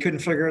couldn't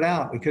figure it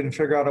out. We couldn't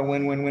figure out a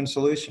win-win-win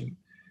solution.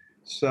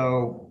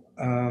 So,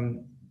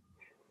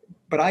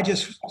 but I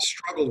just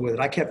struggled with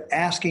it. I kept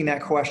asking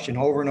that question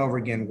over and over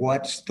again.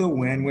 What's the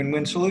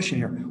win-win-win solution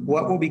here?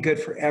 What will be good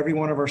for every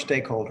one of our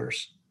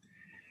stakeholders?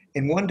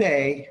 And one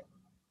day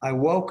I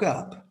woke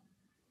up,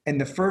 and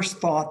the first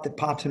thought that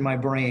popped in my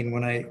brain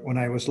when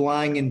I was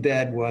lying in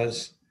bed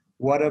was,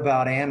 what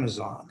about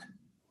Amazon?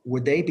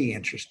 Would they be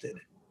interested?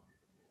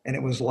 And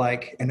it was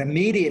like, and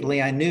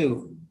immediately I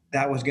knew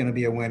that was going to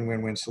be a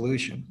win-win-win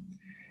solution.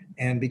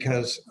 And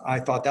because I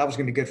thought that was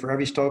going to be good for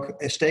every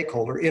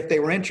stakeholder if they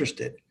were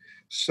interested.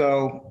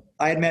 So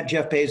I had met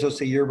Jeff Bezos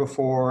the year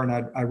before, and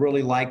I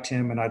really liked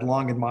him, and I'd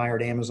long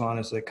admired Amazon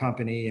as a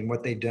company and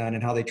what they'd done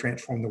and how they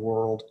transformed the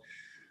world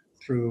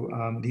through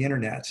the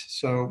internet.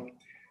 So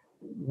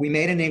we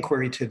made an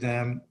inquiry to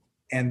them,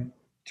 and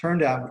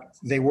turned out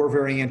they were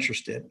very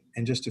interested.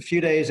 And just a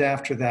few days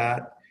after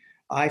that,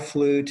 I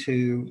flew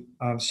to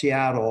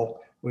Seattle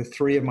with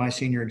 3 of my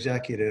senior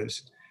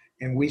executives,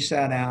 and we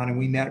sat down and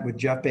we met with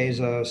Jeff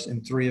Bezos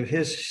and 3 of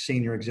his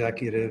senior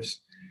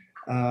executives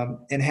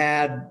and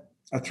had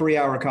a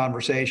 3-hour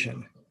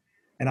conversation.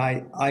 And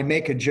I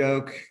make a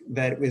joke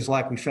that it was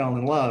like we fell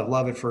in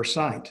love at first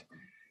sight.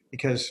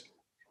 Because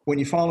when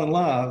you fall in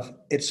love,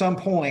 at some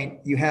point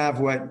you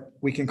have what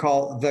we can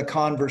call the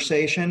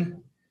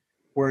conversation,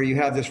 where you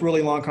have this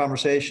really long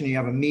conversation, you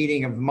have a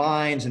meeting of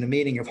minds and a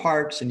meeting of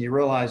hearts, and you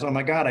realize, oh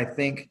my God, I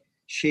think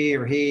she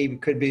or he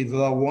could be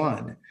the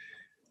one.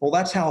 Well,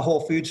 that's how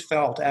Whole Foods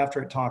felt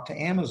after it talked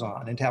to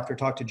Amazon and after it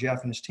talked to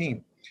Jeff and his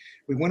team.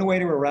 We went away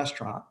to a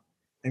restaurant,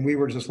 and we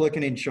were just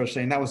looking at each other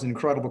saying, that was an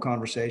incredible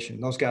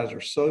conversation. Those guys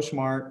are so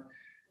smart.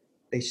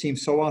 They seemed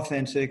so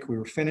authentic. We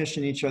were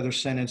finishing each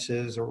other's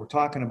sentences, or we're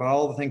talking about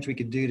all the things we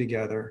could do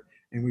together,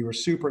 and we were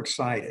super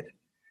excited.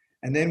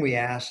 And then we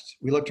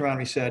looked around and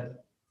we said,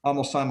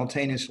 almost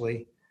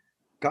simultaneously,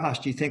 gosh,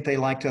 do you think they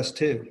liked us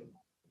too?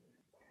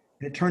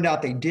 And it turned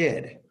out they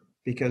did,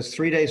 because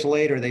 3 days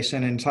later, they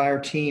sent an entire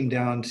team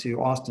down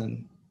to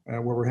Austin,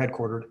 where we're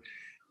headquartered,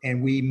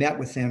 and we met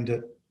with them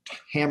to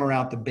hammer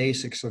out the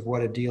basics of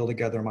what a deal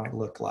together might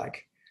look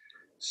like.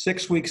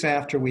 6 weeks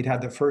after we'd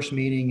had the first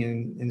meeting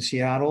in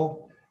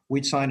Seattle,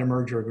 we'd signed a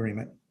merger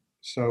agreement.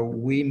 So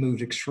we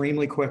moved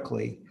extremely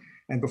quickly,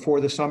 and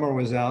before the summer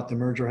was out, the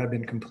merger had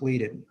been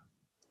completed.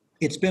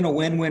 It's been a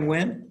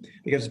win-win-win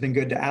because it's been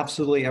good to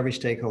absolutely every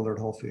stakeholder at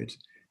Whole Foods.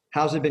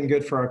 How's it been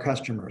good for our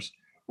customers?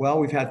 Well,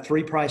 we've had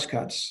 3 price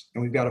cuts,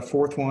 and we've got a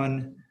 4th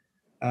one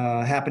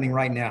happening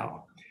right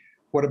now.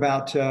 What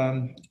about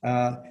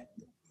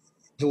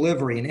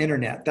delivery and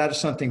internet? That is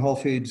something Whole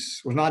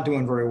Foods was not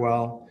doing very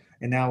well.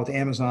 And now with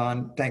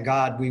Amazon, thank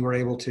God we were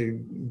able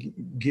to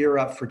gear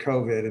up for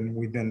COVID, and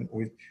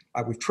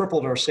we've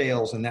tripled our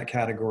sales in that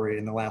category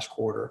in the last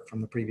quarter from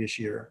the previous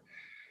year.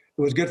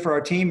 It was good for our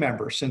team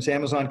members. Since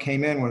Amazon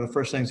came in, one of the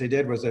first things they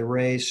did was they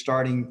raised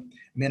starting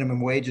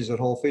minimum wages at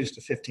Whole Foods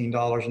to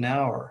 $15 an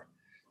hour.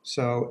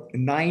 So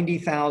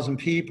 90,000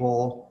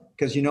 people,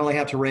 because you only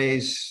have to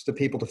raise the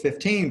people to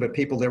 15, but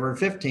people that were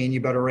 15, you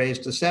better raise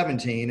to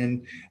 17.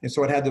 And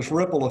so it had this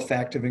ripple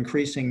effect of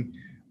increasing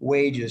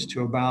wages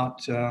to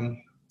about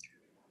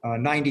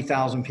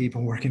 90,000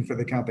 people working for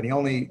the company.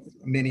 Only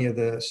many of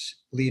the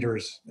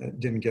leaders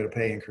didn't get a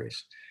pay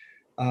increase.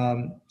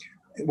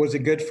 Was it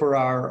good for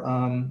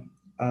our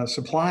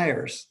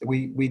suppliers?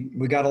 We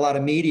got a lot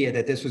of media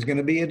that this was going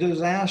to be a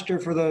disaster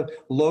for the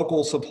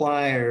local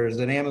suppliers,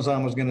 that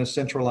Amazon was going to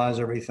centralize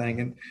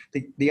everything. And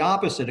the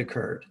opposite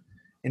occurred.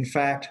 In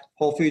fact,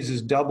 Whole Foods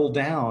has doubled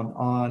down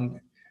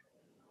on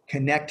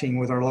connecting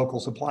with our local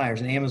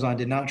suppliers, and Amazon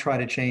did not try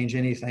to change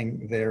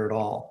anything there at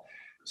all.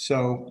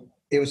 So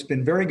it's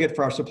been very good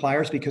for our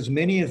suppliers, because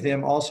many of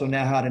them also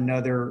now had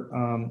another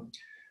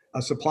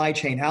a supply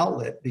chain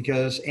outlet,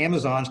 because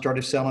Amazon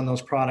started selling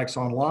those products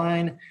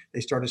online. They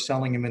started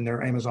selling them in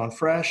their Amazon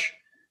Fresh.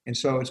 And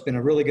so it's been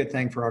a really good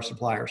thing for our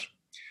suppliers.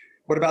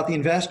 What about the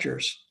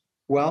investors?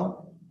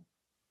 Well,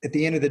 at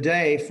the end of the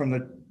day, from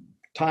the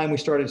time we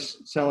started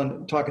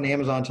talking to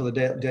Amazon till the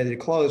day they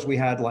closed, we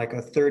had like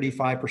a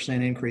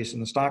 35% increase in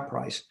the stock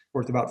price,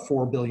 worth about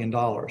 $4 billion.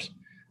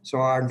 So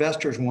our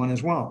investors won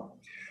as well.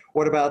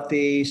 What about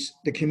the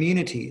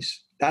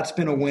communities? That's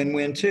been a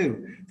win-win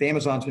too. The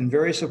Amazon's been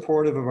very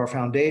supportive of our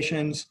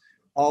foundations,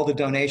 all the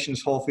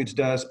donations Whole Foods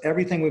does,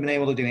 everything we've been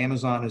able to do.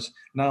 Amazon has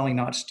not only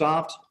not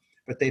stopped,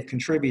 but they've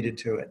contributed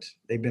to it.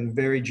 They've been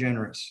very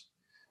generous.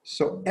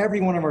 So every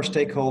one of our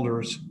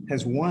stakeholders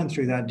has won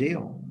through that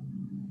deal.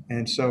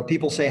 And so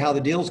people say how the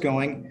deal's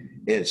going.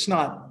 It's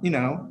not,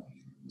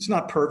 it's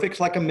not perfect. It's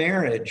like a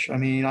marriage. I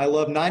mean, I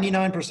love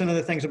 99% of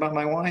the things about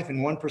my wife, and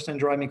 1%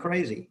 drive me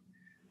crazy.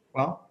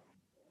 Well,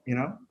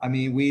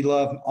 we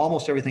love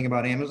almost everything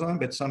about Amazon,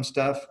 but some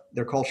stuff,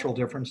 they're cultural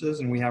differences,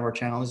 and we have our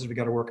challenges. We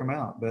got to work them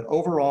out. But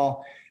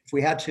overall, if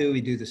we had to,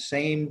 we'd do the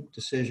same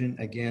decision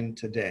again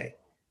today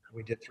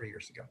we did 3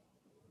 years ago.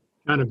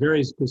 John, a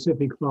very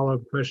specific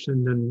follow-up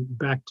question, then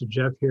back to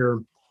Jeff here.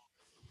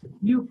 If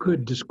you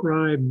could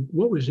describe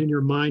what was in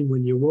your mind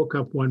when you woke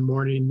up one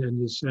morning and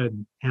you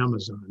said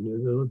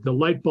Amazon. The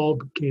light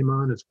bulb came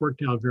on. It's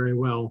worked out very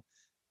well.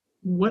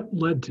 What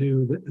led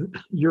to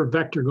your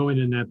vector going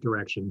in that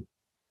direction?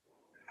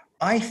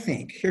 I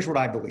think, here's what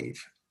I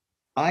believe.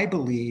 I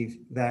believe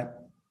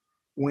that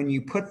when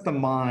you put the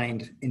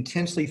mind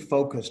intensely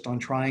focused on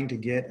trying to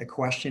get a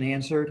question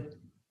answered,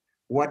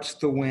 what's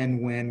the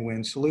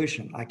win-win-win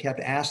solution? I kept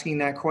asking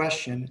that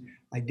question.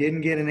 I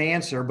didn't get an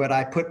answer, but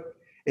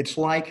it's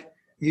like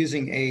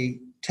using a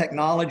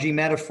technology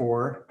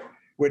metaphor,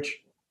 which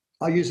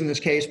I'll use in this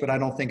case, but I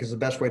don't think is the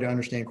best way to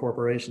understand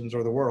corporations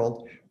or the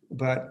world.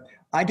 But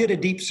I did a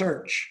deep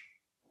search.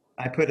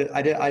 I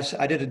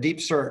did a deep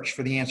search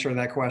for the answer to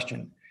that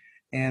question,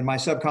 and my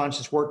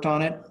subconscious worked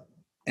on it.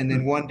 And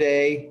then one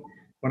day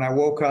when I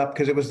woke up,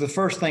 because it was the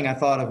first thing I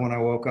thought of when I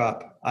woke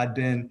up,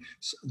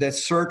 that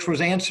search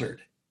was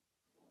answered,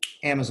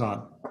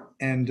 Amazon.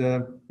 And yeah,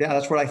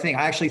 that's what I think.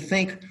 I actually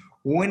think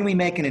when we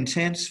make an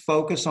intense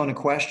focus on a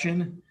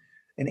question,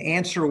 an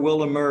answer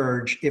will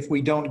emerge if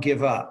we don't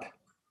give up.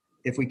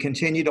 If we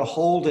continue to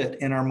hold it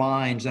in our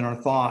minds and our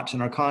thoughts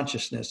and our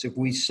consciousness, if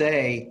we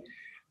say,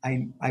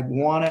 I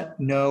want to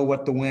know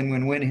what the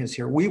win-win-win is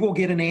here, we will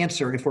get an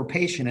answer if we're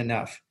patient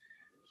enough,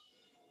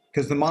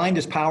 because the mind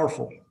is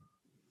powerful.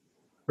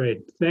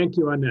 Great. Thank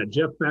you on that.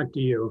 Jeff, back to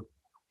you.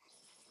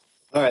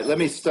 All right, let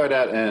me start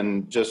out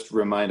and just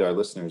remind our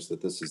listeners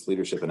that this is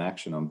Leadership in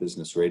Action on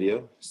Business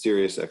Radio,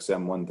 Sirius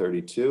XM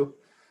 132.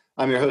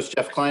 I'm your host,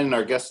 Jeff Klein, and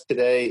our guest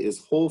today is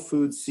Whole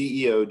Foods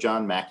CEO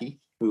John Mackey,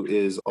 who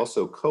is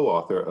also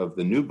co-author of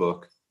the new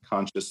book,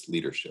 Conscious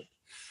Leadership.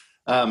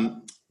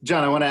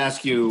 John, I want to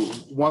ask you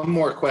one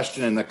more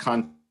question in the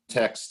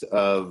context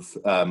of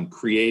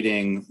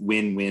creating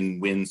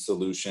win-win-win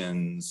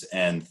solutions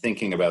and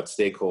thinking about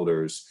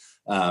stakeholders.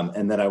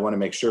 And then I want to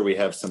make sure we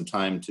have some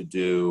time to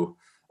do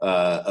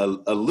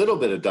a little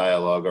bit of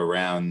dialogue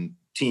around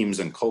teams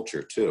and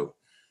culture too.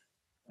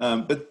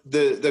 But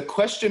the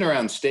question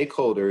around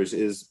stakeholders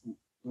is,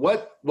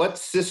 what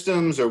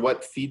systems or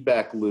what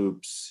feedback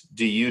loops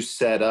do you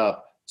set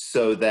up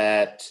so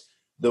that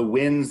the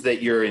wins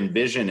that you're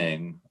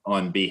envisioning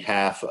on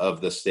behalf of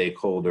the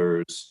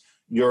stakeholders,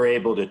 you're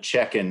able to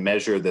check and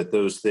measure that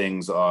those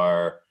things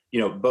are,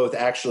 both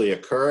actually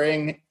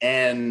occurring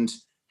and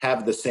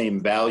have the same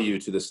value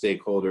to the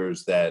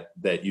stakeholders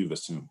that you've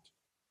assumed?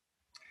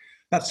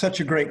 That's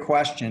such a great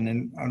question.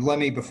 And let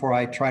me, before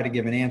I try to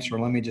give an answer,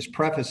 let me just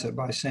preface it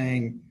by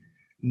saying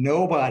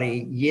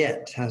nobody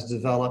yet has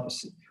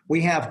developed.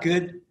 We have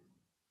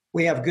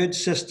good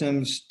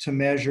systems to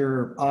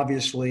measure,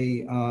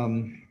 obviously,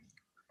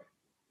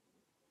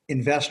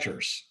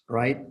 investors,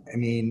 right? I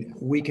mean,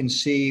 we can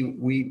see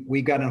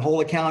we got a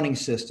whole accounting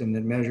system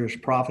that measures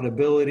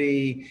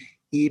profitability,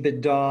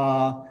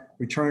 EBITDA,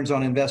 returns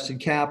on invested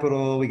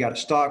capital. We got a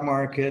stock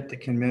market that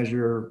can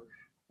measure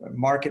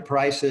market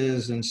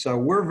prices. And so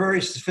we're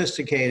very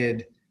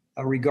sophisticated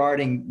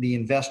regarding the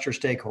investor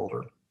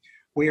stakeholder.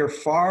 We are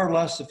far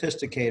less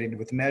sophisticated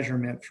with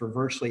measurement for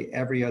virtually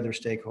every other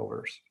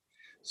stakeholders.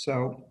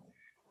 So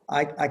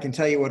I can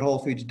tell you what Whole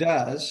Foods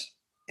does,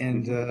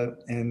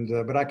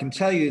 but I can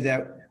tell you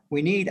that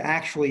we need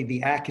actually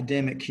the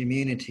academic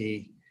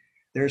community.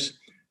 There's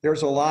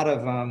a lot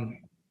of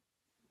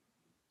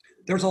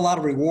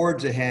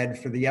rewards ahead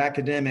for the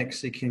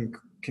academics that can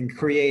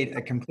create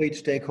a complete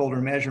stakeholder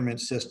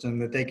measurement system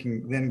that they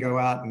can then go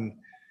out and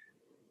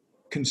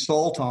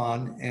consult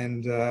on.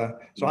 And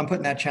so I'm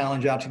putting that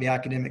challenge out to the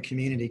academic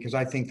community because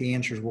I think the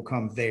answers will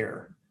come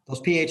there.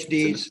 Those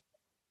PhDs.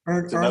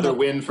 It's another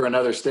win for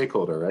another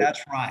stakeholder, right?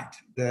 That's right.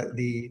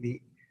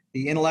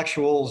 The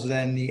intellectuals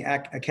and the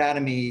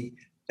academy,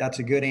 that's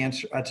a good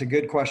answer. That's a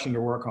good question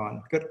to work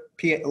on.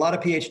 A lot of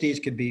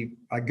PhDs could be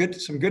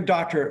some good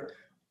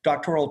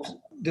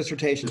doctoral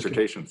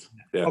dissertations.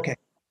 Yeah. Okay.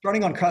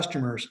 Starting on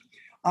customers,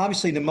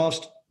 obviously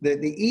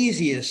the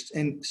easiest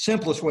and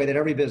simplest way that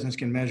every business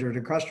can measure to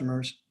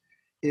customers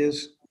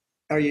is,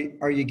 are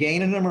you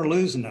gaining them or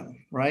losing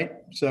them, right?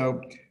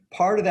 So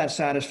part of that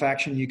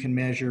satisfaction you can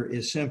measure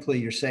is simply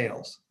your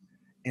sales,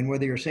 and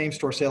whether your same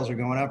store sales are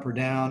going up or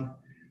down.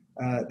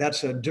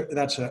 That's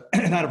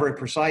not a very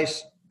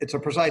precise. It's a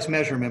precise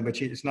measurement,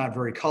 but it's not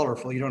very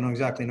colorful. You don't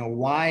exactly know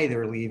why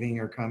they're leaving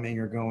or coming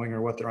or going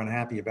or what they're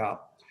unhappy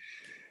about.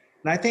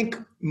 And I think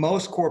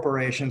most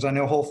corporations, I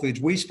know Whole Foods,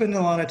 we spend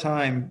a lot of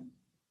time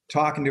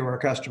talking to our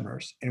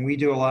customers, and we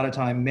do a lot of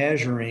time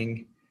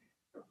measuring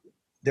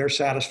their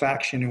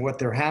satisfaction and what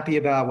they're happy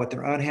about, what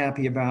they're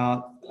unhappy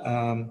about.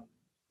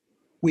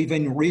 We've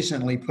been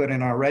recently put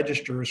in our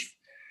registers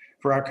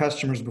for our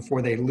customers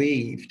before they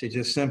leave to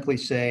just simply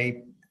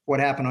say, what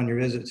happened on your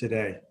visit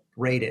today?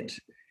 Rate it.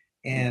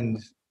 And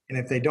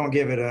if they don't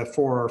give it a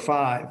 4 or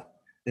 5,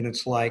 then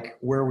it's like,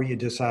 where were you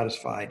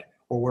dissatisfied,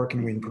 or where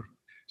can we improve?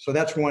 So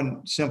that's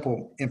one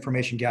simple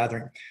information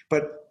gathering.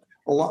 But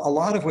a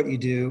lot of what you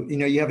do,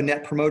 you have a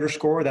net promoter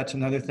score. That's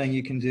another thing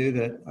you can do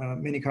that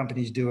many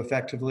companies do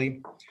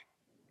effectively.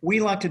 We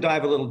like to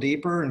dive a little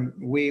deeper, and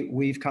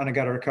we've kind of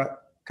got our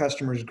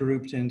customers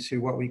grouped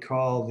into what we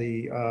call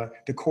the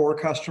core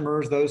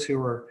customers, those who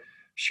are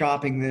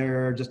shopping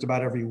there just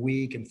about every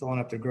week and filling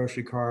up their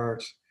grocery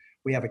carts.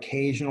 We have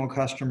occasional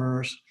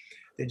customers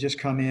that just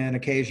come in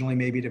occasionally,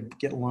 maybe to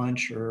get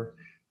lunch or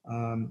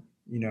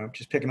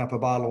just picking up a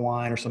bottle of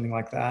wine or something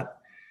like that.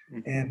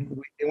 And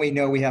we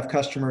know we have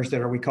customers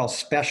that we call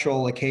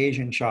special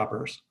occasion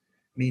shoppers,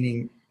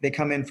 meaning they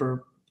come in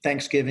for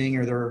Thanksgiving,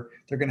 or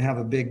they're going to have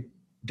a big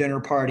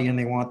dinner party and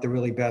they want the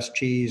really best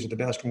cheese or the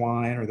best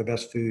wine or the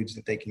best foods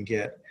that they can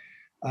get.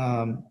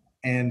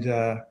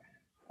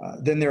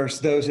 Then there's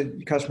those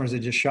customers that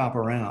just shop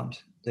around.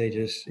 They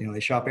just, they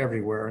shop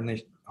everywhere,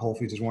 and Whole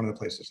Foods is one of the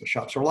places to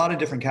shop. So a lot of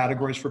different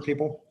categories for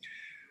people.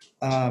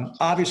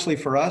 Obviously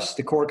for us,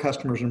 the core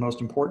customers are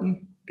most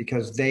important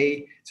because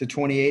it's a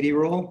 20-80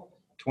 rule.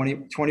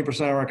 20%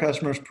 of our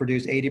customers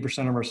produce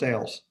 80% of our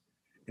sales.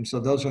 And so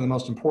those are the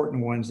most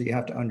important ones that you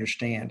have to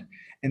understand.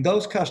 And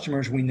those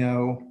customers, we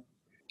know,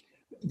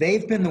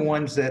 they've been the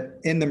ones that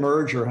in the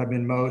merger have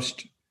been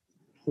most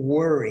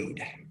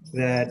worried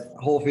that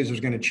Whole Foods was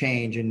going to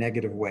change in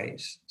negative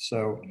ways.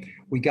 So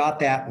we got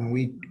that when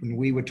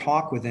we would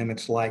talk with them,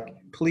 it's like,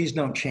 please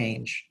don't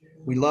change.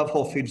 We love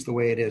Whole Foods the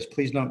way it is.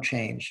 Please don't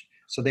change.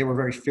 So they were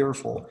very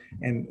fearful.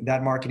 And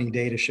that marketing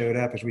data showed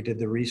up as we did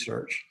the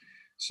research.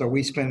 So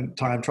we spent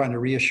time trying to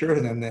reassure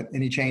them that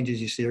any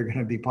changes you see are going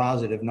to be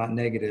positive, not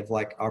negative,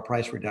 like our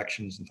price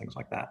reductions and things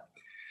like that.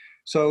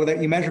 So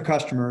that you measure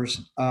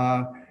customers.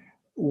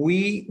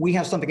 We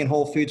have something in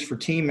Whole Foods for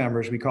team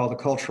members we call the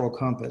Cultural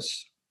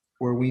Compass,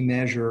 where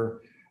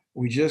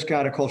we just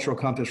got a Cultural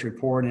Compass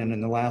report in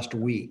the last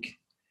week.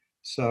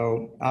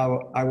 So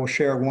I will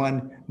share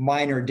one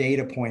minor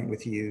data point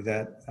with you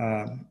that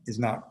is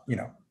not,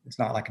 it's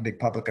not like a big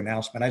public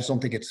announcement. I just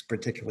don't think it's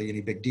particularly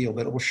any big deal,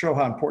 but it will show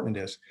how important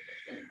it is.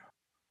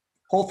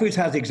 Whole Foods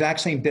has the exact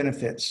same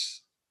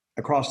benefits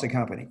across the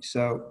company.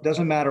 So it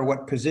doesn't matter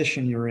what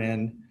position you're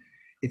in.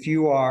 If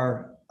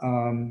you're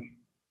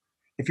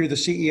the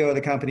CEO of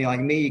the company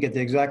like me, you get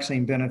the exact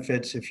same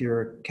benefits if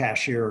you're a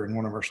cashier in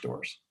one of our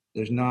stores.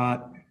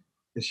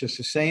 It's just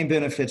the same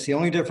benefits. The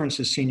only difference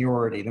is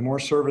seniority. The more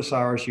service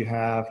hours you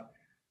have,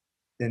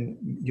 then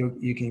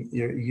you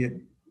get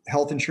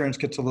health insurance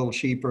gets a little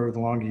cheaper the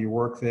longer you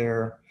work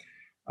there.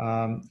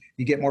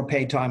 You get more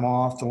paid time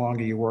off the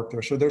longer you work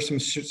there. So there's some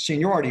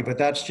seniority, but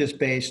that's just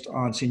based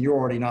on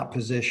seniority, not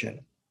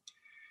position.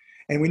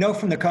 And we know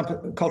from the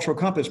Cultural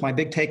Compass, my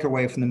big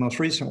takeaway from the most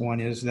recent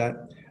one is that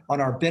on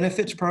our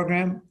benefits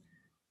program,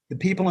 the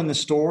people in the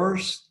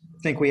stores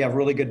think we have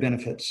really good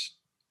benefits.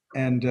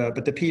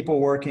 But the people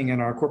working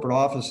in our corporate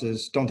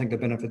offices don't think the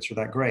benefits are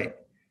that great.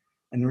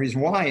 And the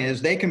reason why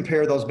is they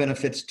compare those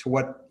benefits to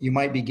what you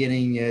might be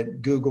getting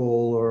at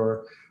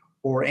Google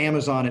or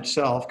Amazon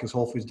itself, because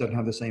Whole Foods doesn't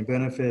have the same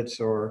benefits,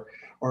 or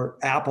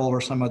Apple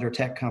or some other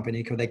tech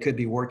company because they could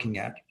be working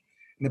at.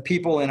 And the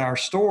people in our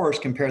stores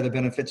compare the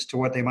benefits to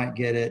what they might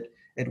get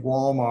at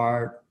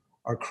Walmart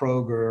or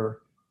Kroger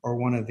or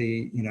one of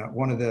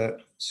the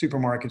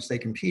supermarkets they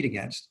compete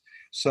against.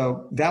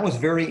 So that was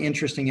very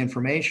interesting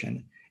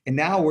information. And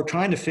now we're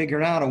trying to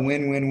figure out a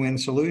win-win-win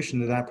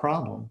solution to that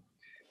problem.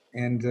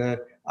 And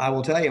I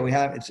will tell you, we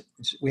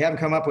haven't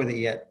come up with it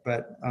yet,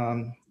 but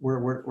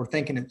we're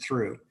thinking it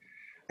through.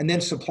 And then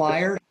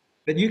suppliers,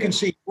 but you can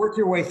see, work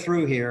your way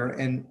through here.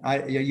 And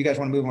you guys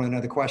want to move on to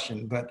another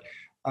question, but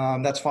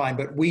that's fine.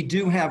 But we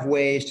do have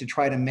ways to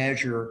try to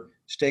measure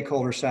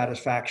stakeholder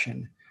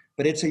satisfaction.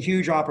 But it's a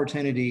huge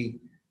opportunity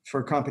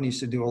for companies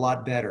to do a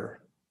lot better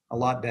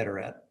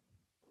at.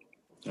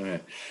 All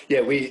right.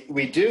 Yeah,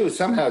 we do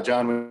somehow,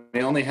 John.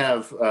 We only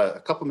have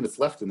a couple minutes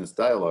left in this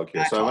dialogue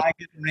here. So I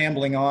get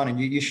rambling on, and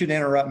you should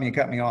interrupt me and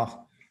cut me off.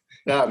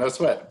 No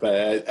sweat.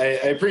 But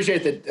I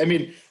appreciate that. I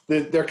mean,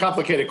 they're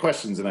complicated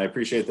questions, and I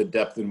appreciate the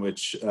depth in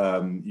which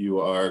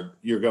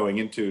you're going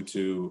into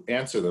to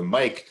answer them.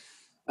 Mike,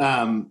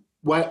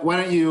 why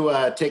don't you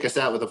take us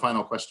out with a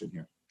final question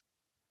here?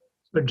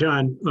 So,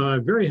 John,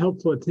 very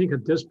helpful, I think,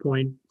 at this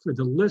point for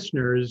the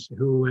listeners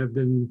who have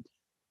been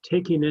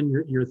taking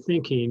in your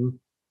thinking.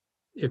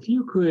 If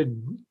you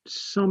could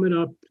sum it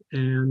up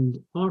and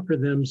offer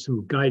them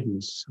some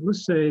guidance.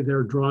 Let's say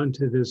they're drawn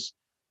to this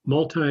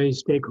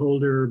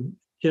multi-stakeholder,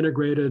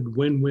 integrated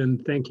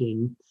win-win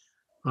thinking.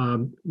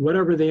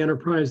 Whatever the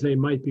enterprise they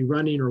might be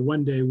running or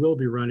one day will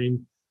be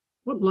running,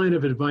 what line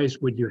of advice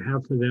would you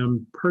have for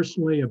them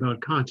personally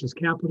about conscious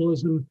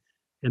capitalism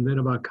and then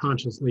about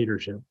conscious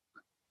leadership?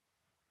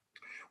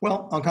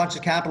 Well, on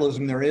conscious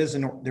capitalism, there is a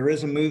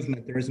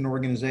movement, there is an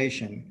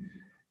organization.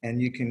 And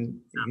you can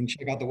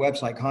check out the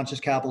website,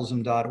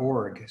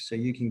 consciouscapitalism.org, so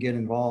you can get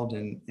involved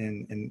in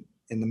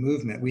the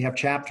movement. We have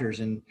chapters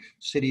in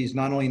cities,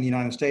 not only in the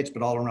United States,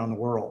 but all around the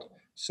world.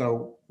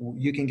 So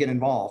you can get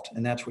involved,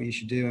 and that's what you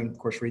should do. And of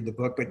course, read the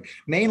book, but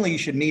mainly you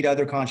should meet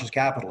other conscious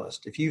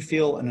capitalists. If you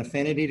feel an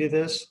affinity to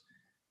this,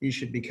 you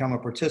should become a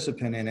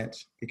participant in it,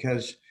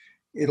 because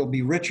it'll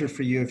be richer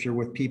for you if you're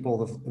with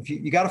people. If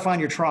you got to find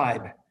your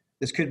tribe.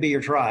 This could be your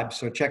tribe,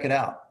 so check it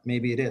out.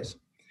 Maybe it is.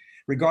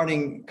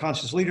 Regarding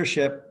conscious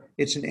leadership,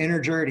 it's an inner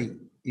journey.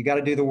 You got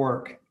to do the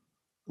work.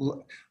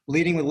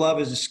 Leading with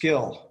love is a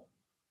skill.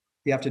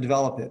 You have to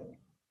develop it.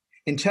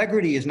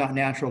 Integrity is not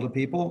natural to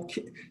people.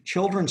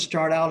 Children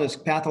start out as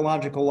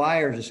pathological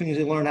liars. As soon as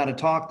they learn how to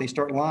talk, they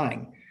start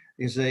lying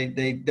because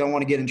they don't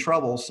want to get in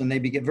trouble, so they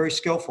get very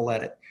skillful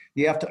at it.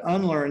 You have to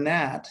unlearn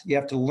that. You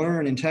have to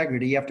learn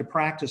integrity. You have to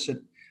practice it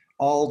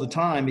all the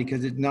time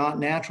because it's not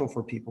natural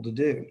for people to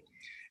do.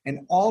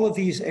 And all of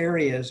these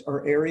areas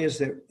are areas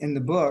that in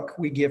the book,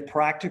 we give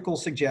practical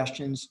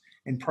suggestions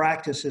and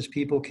practices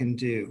people can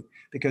do,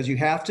 because you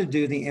have to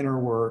do the inner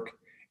work.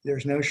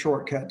 There's no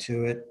shortcut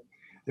to it.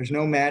 There's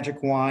no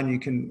magic wand you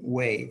can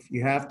wave.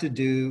 You have to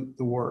do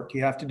the work.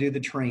 You have to do the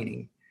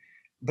training.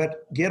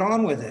 But get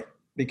on with it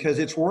because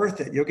it's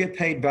worth it. You'll get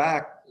paid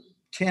back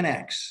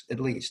 10x at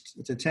least.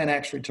 It's a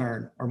 10x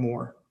return or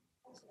more.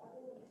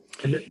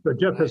 And but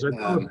Jeff, as I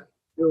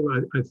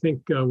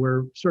think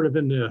we're sort of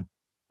in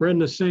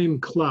the same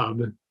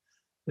club.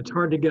 It's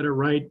hard to get it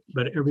right,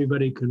 but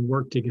everybody can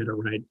work to get it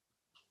right.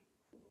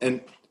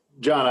 And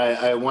John,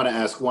 I want to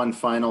ask one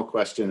final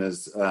question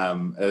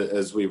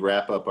as we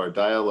wrap up our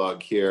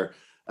dialogue here.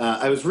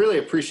 I was really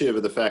appreciative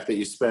of the fact that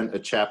you spent a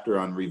chapter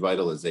on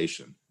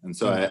revitalization. And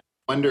so I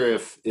wonder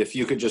if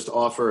you could just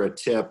offer a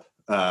tip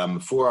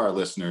for our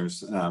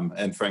listeners,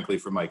 and frankly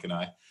for Mike and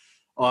I,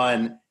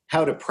 on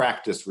how to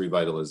practice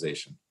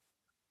revitalization.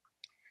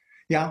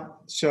 Yeah,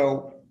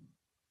 so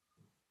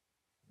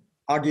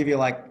I'll give you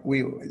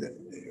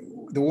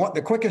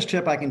the quickest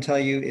tip I can tell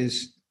you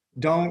is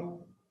don't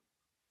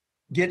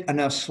get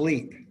enough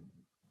sleep.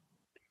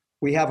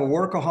 We have a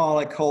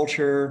workaholic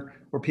culture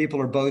where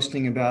people are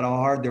boasting about how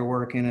hard they're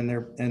working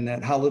and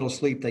that how little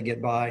sleep they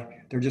get by.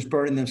 They're just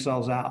burning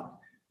themselves out.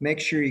 Make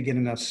sure you get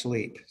enough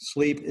sleep.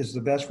 Sleep is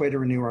the best way to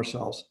renew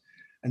ourselves.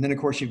 And then of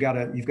course you've got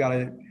to,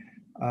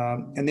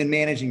 and then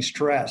managing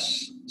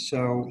stress.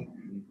 So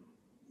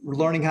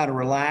learning how to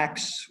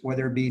relax,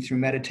 whether it be through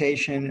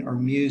meditation or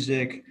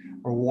music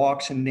or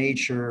walks in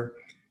nature.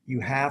 You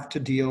have to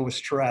deal with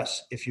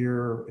stress. If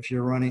you're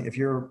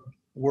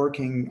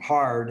working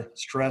hard,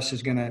 stress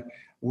is going to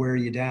wear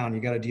you down.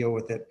 You got to deal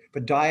with it.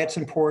 But diet's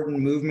important,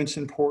 movement's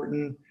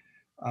important,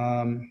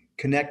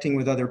 connecting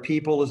with other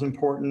people is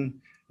important,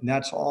 and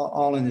that's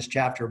all in this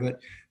chapter. But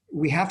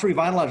we have to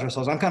revitalize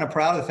ourselves. I'm kind of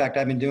proud of the fact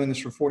I've been doing this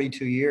for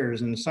 42 years,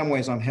 and in some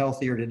ways I'm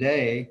healthier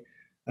today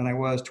than I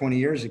was 20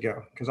 years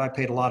ago because I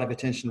paid a lot of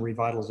attention to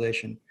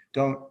revitalization.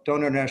 Don't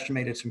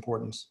underestimate its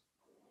importance.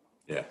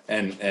 Yeah,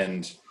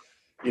 and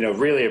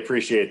really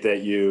appreciate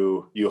that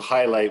you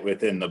highlight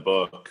within the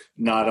book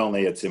not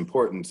only its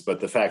importance, but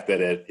the fact that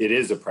it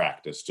is a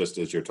practice, just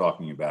as you're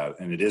talking about,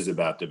 and it is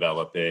about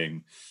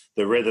developing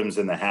the rhythms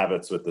and the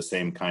habits with the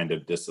same kind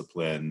of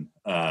discipline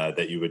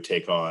that you would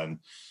take on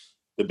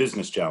the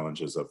business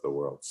challenges of the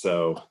world.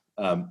 So,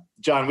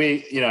 John,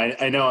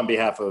 I know on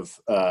behalf of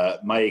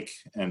Mike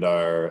and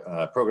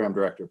our program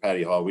director,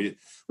 Patty Hall, we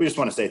just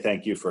want to say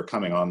thank you for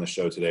coming on the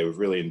show today. We've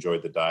really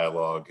enjoyed the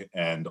dialogue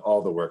and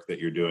all the work that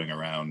you're doing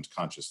around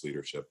conscious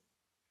leadership.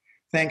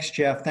 Thanks,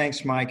 Jeff.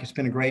 Thanks, Mike. It's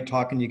been a great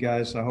talking to you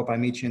guys. I hope I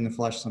meet you in the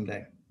flesh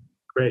someday.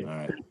 Great. All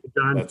right. Thank you,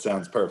 John. That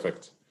sounds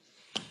perfect.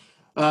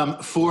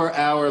 For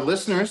our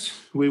listeners,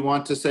 we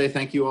want to say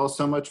thank you all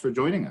so much for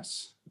joining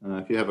us.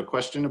 If you have a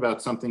question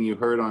about something you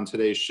heard on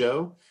today's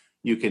show,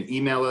 you can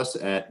email us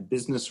at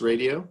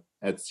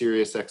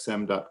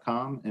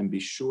businessradio@SiriusXM.com and be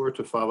sure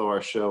to follow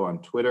our show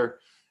on Twitter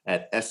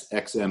at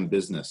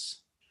SXMBusiness.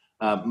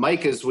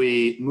 Mike, as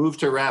we move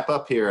to wrap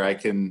up here, I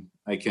can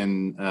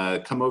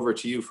come over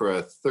to you for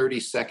a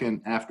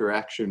 30-second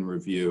after-action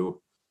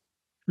review.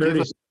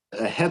 Give us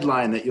a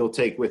headline that you'll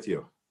take with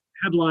you.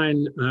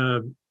 Headline,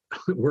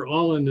 we're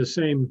all in the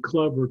same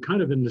club. We're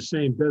kind of in the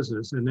same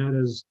business, and that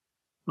is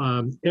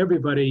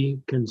everybody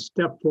can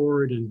step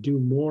forward and do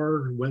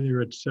more, whether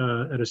it's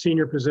at a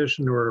senior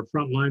position or a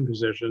frontline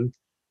position.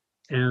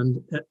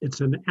 And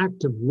it's an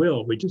act of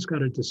will. We just got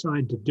to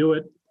decide to do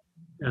it.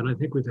 And I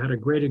think we've had a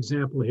great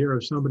example here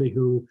of somebody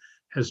who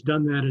has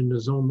done that in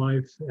his own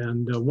life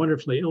and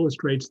wonderfully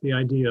illustrates the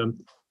idea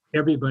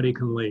everybody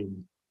can lead.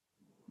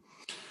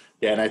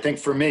 Yeah, and I think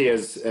for me,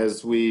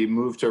 as we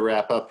move to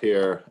wrap up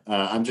here,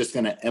 I'm just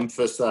going to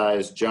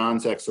emphasize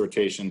John's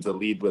exhortation to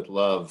lead with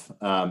love.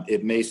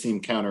 It may seem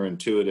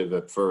counterintuitive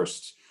at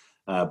first,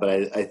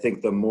 but I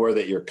think the more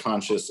that you're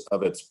conscious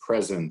of its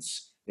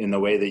presence in the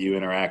way that you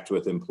interact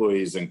with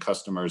employees and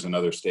customers and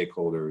other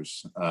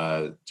stakeholders,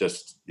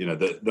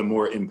 the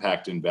more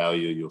impact and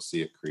value you'll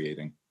see it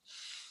creating.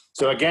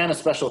 So again, a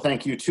special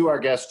thank you to our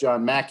guest,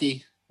 John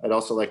Mackey. I'd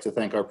also like to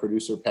thank our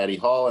producer, Patty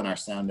Hall, and our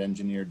sound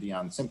engineer,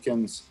 Dion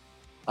Simpkins.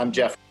 I'm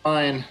Jeff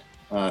Klein.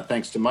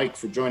 Thanks to Mike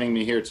for joining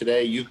me here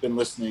today. You've been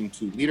listening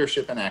to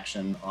Leadership in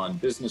Action on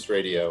Business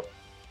Radio,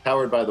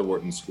 powered by the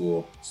Wharton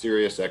School,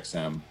 Sirius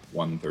XM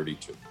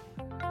 132.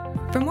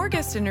 For more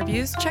guest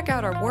interviews, check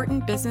out our Wharton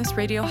Business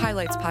Radio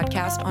Highlights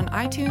podcast on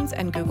iTunes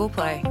and Google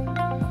Play.